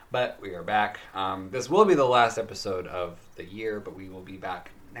 But we are back. This will be the last episode of the year, but we will be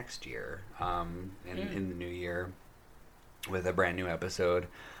back next year, in the new year, with a brand new episode.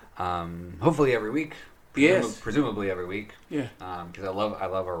 Hopefully every week. Presumably every week. Yeah. Because I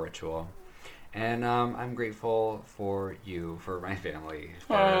love our ritual. And I'm grateful for you, for my family,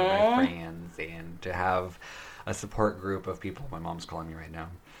 for my friends, and to have a support group of people. My mom's calling me right now.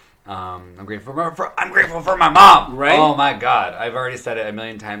 I'm grateful for my mom. Right? Oh my God! I've already said it a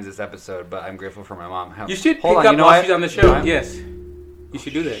million times this episode, but I'm grateful for my mom. You should pick up while she's on the show. Yes, you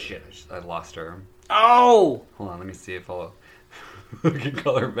should do that. Shit! I lost her. Oh! Hold on, let me see if I can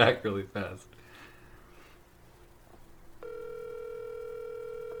call her back really fast.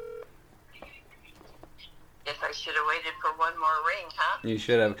 Guess I should have waited for one more ring, huh? You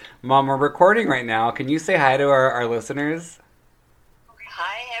should have. Mom, we're recording right now. Can you say hi to our listeners?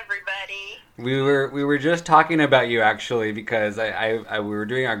 Hi, everybody. We were just talking about you, actually, because we were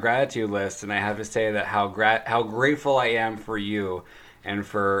doing our gratitude list, and I have to say that how grateful I am for you and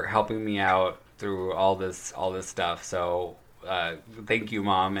for helping me out through all this stuff. So thank you,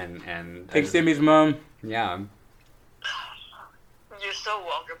 Mom, and thanks, Timmy's mom. Yeah. You're so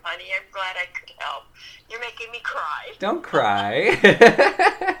welcome, honey. I'm glad I could help. You're making me cry. Don't cry.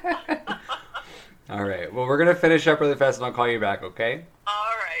 All right. Well, we're going to finish up really fast, and I'll call you back, okay?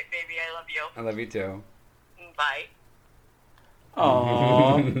 All right, baby. I love you. I love you, too. Bye.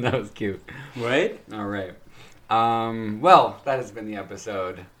 Aww. That was cute. Right? All right. Well, that has been the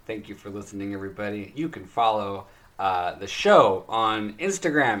episode. Thank you for listening, everybody. You can follow the show on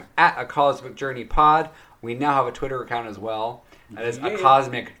Instagram at A Cosmic Journey Pod. We now have a Twitter account as well. That is A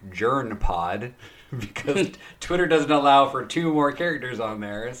Cosmic Journ Pod, because Twitter doesn't allow for 2 more characters on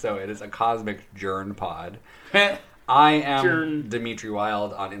there, so it is A Cosmic Journ Pod. I am Dimitri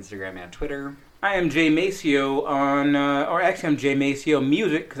Wild on Instagram and Twitter. I am Jay Maceo on, I'm Jay Maceo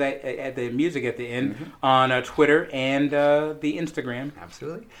Music, because I add the music at the end, on Twitter and the Instagram.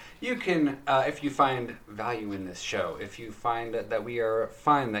 Absolutely. You can, if you find value in this show, if you find that we are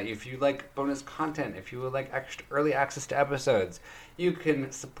fun, that if you like bonus content, if you would like extra early access to episodes, you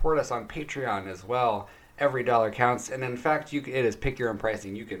can support us on Patreon as well. Every dollar counts, and in fact, it is pick your own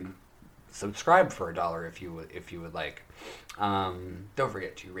pricing. You can subscribe for $1 if you would like. Don't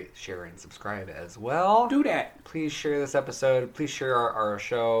forget to rate, share, and subscribe as well. Do that. Please share this episode. Please share our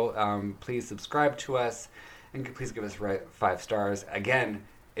show. Please subscribe to us, and please give us 5 stars. Again,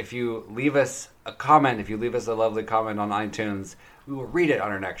 if you leave us a comment, if you leave us a lovely comment on iTunes, we will read it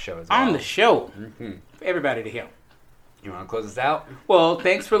on our next show as well. On the show. Mm-hmm. For everybody to hear. You want to close us out? Well,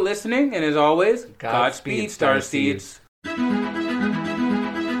 thanks for listening, and as always, Godspeed, Starseeds.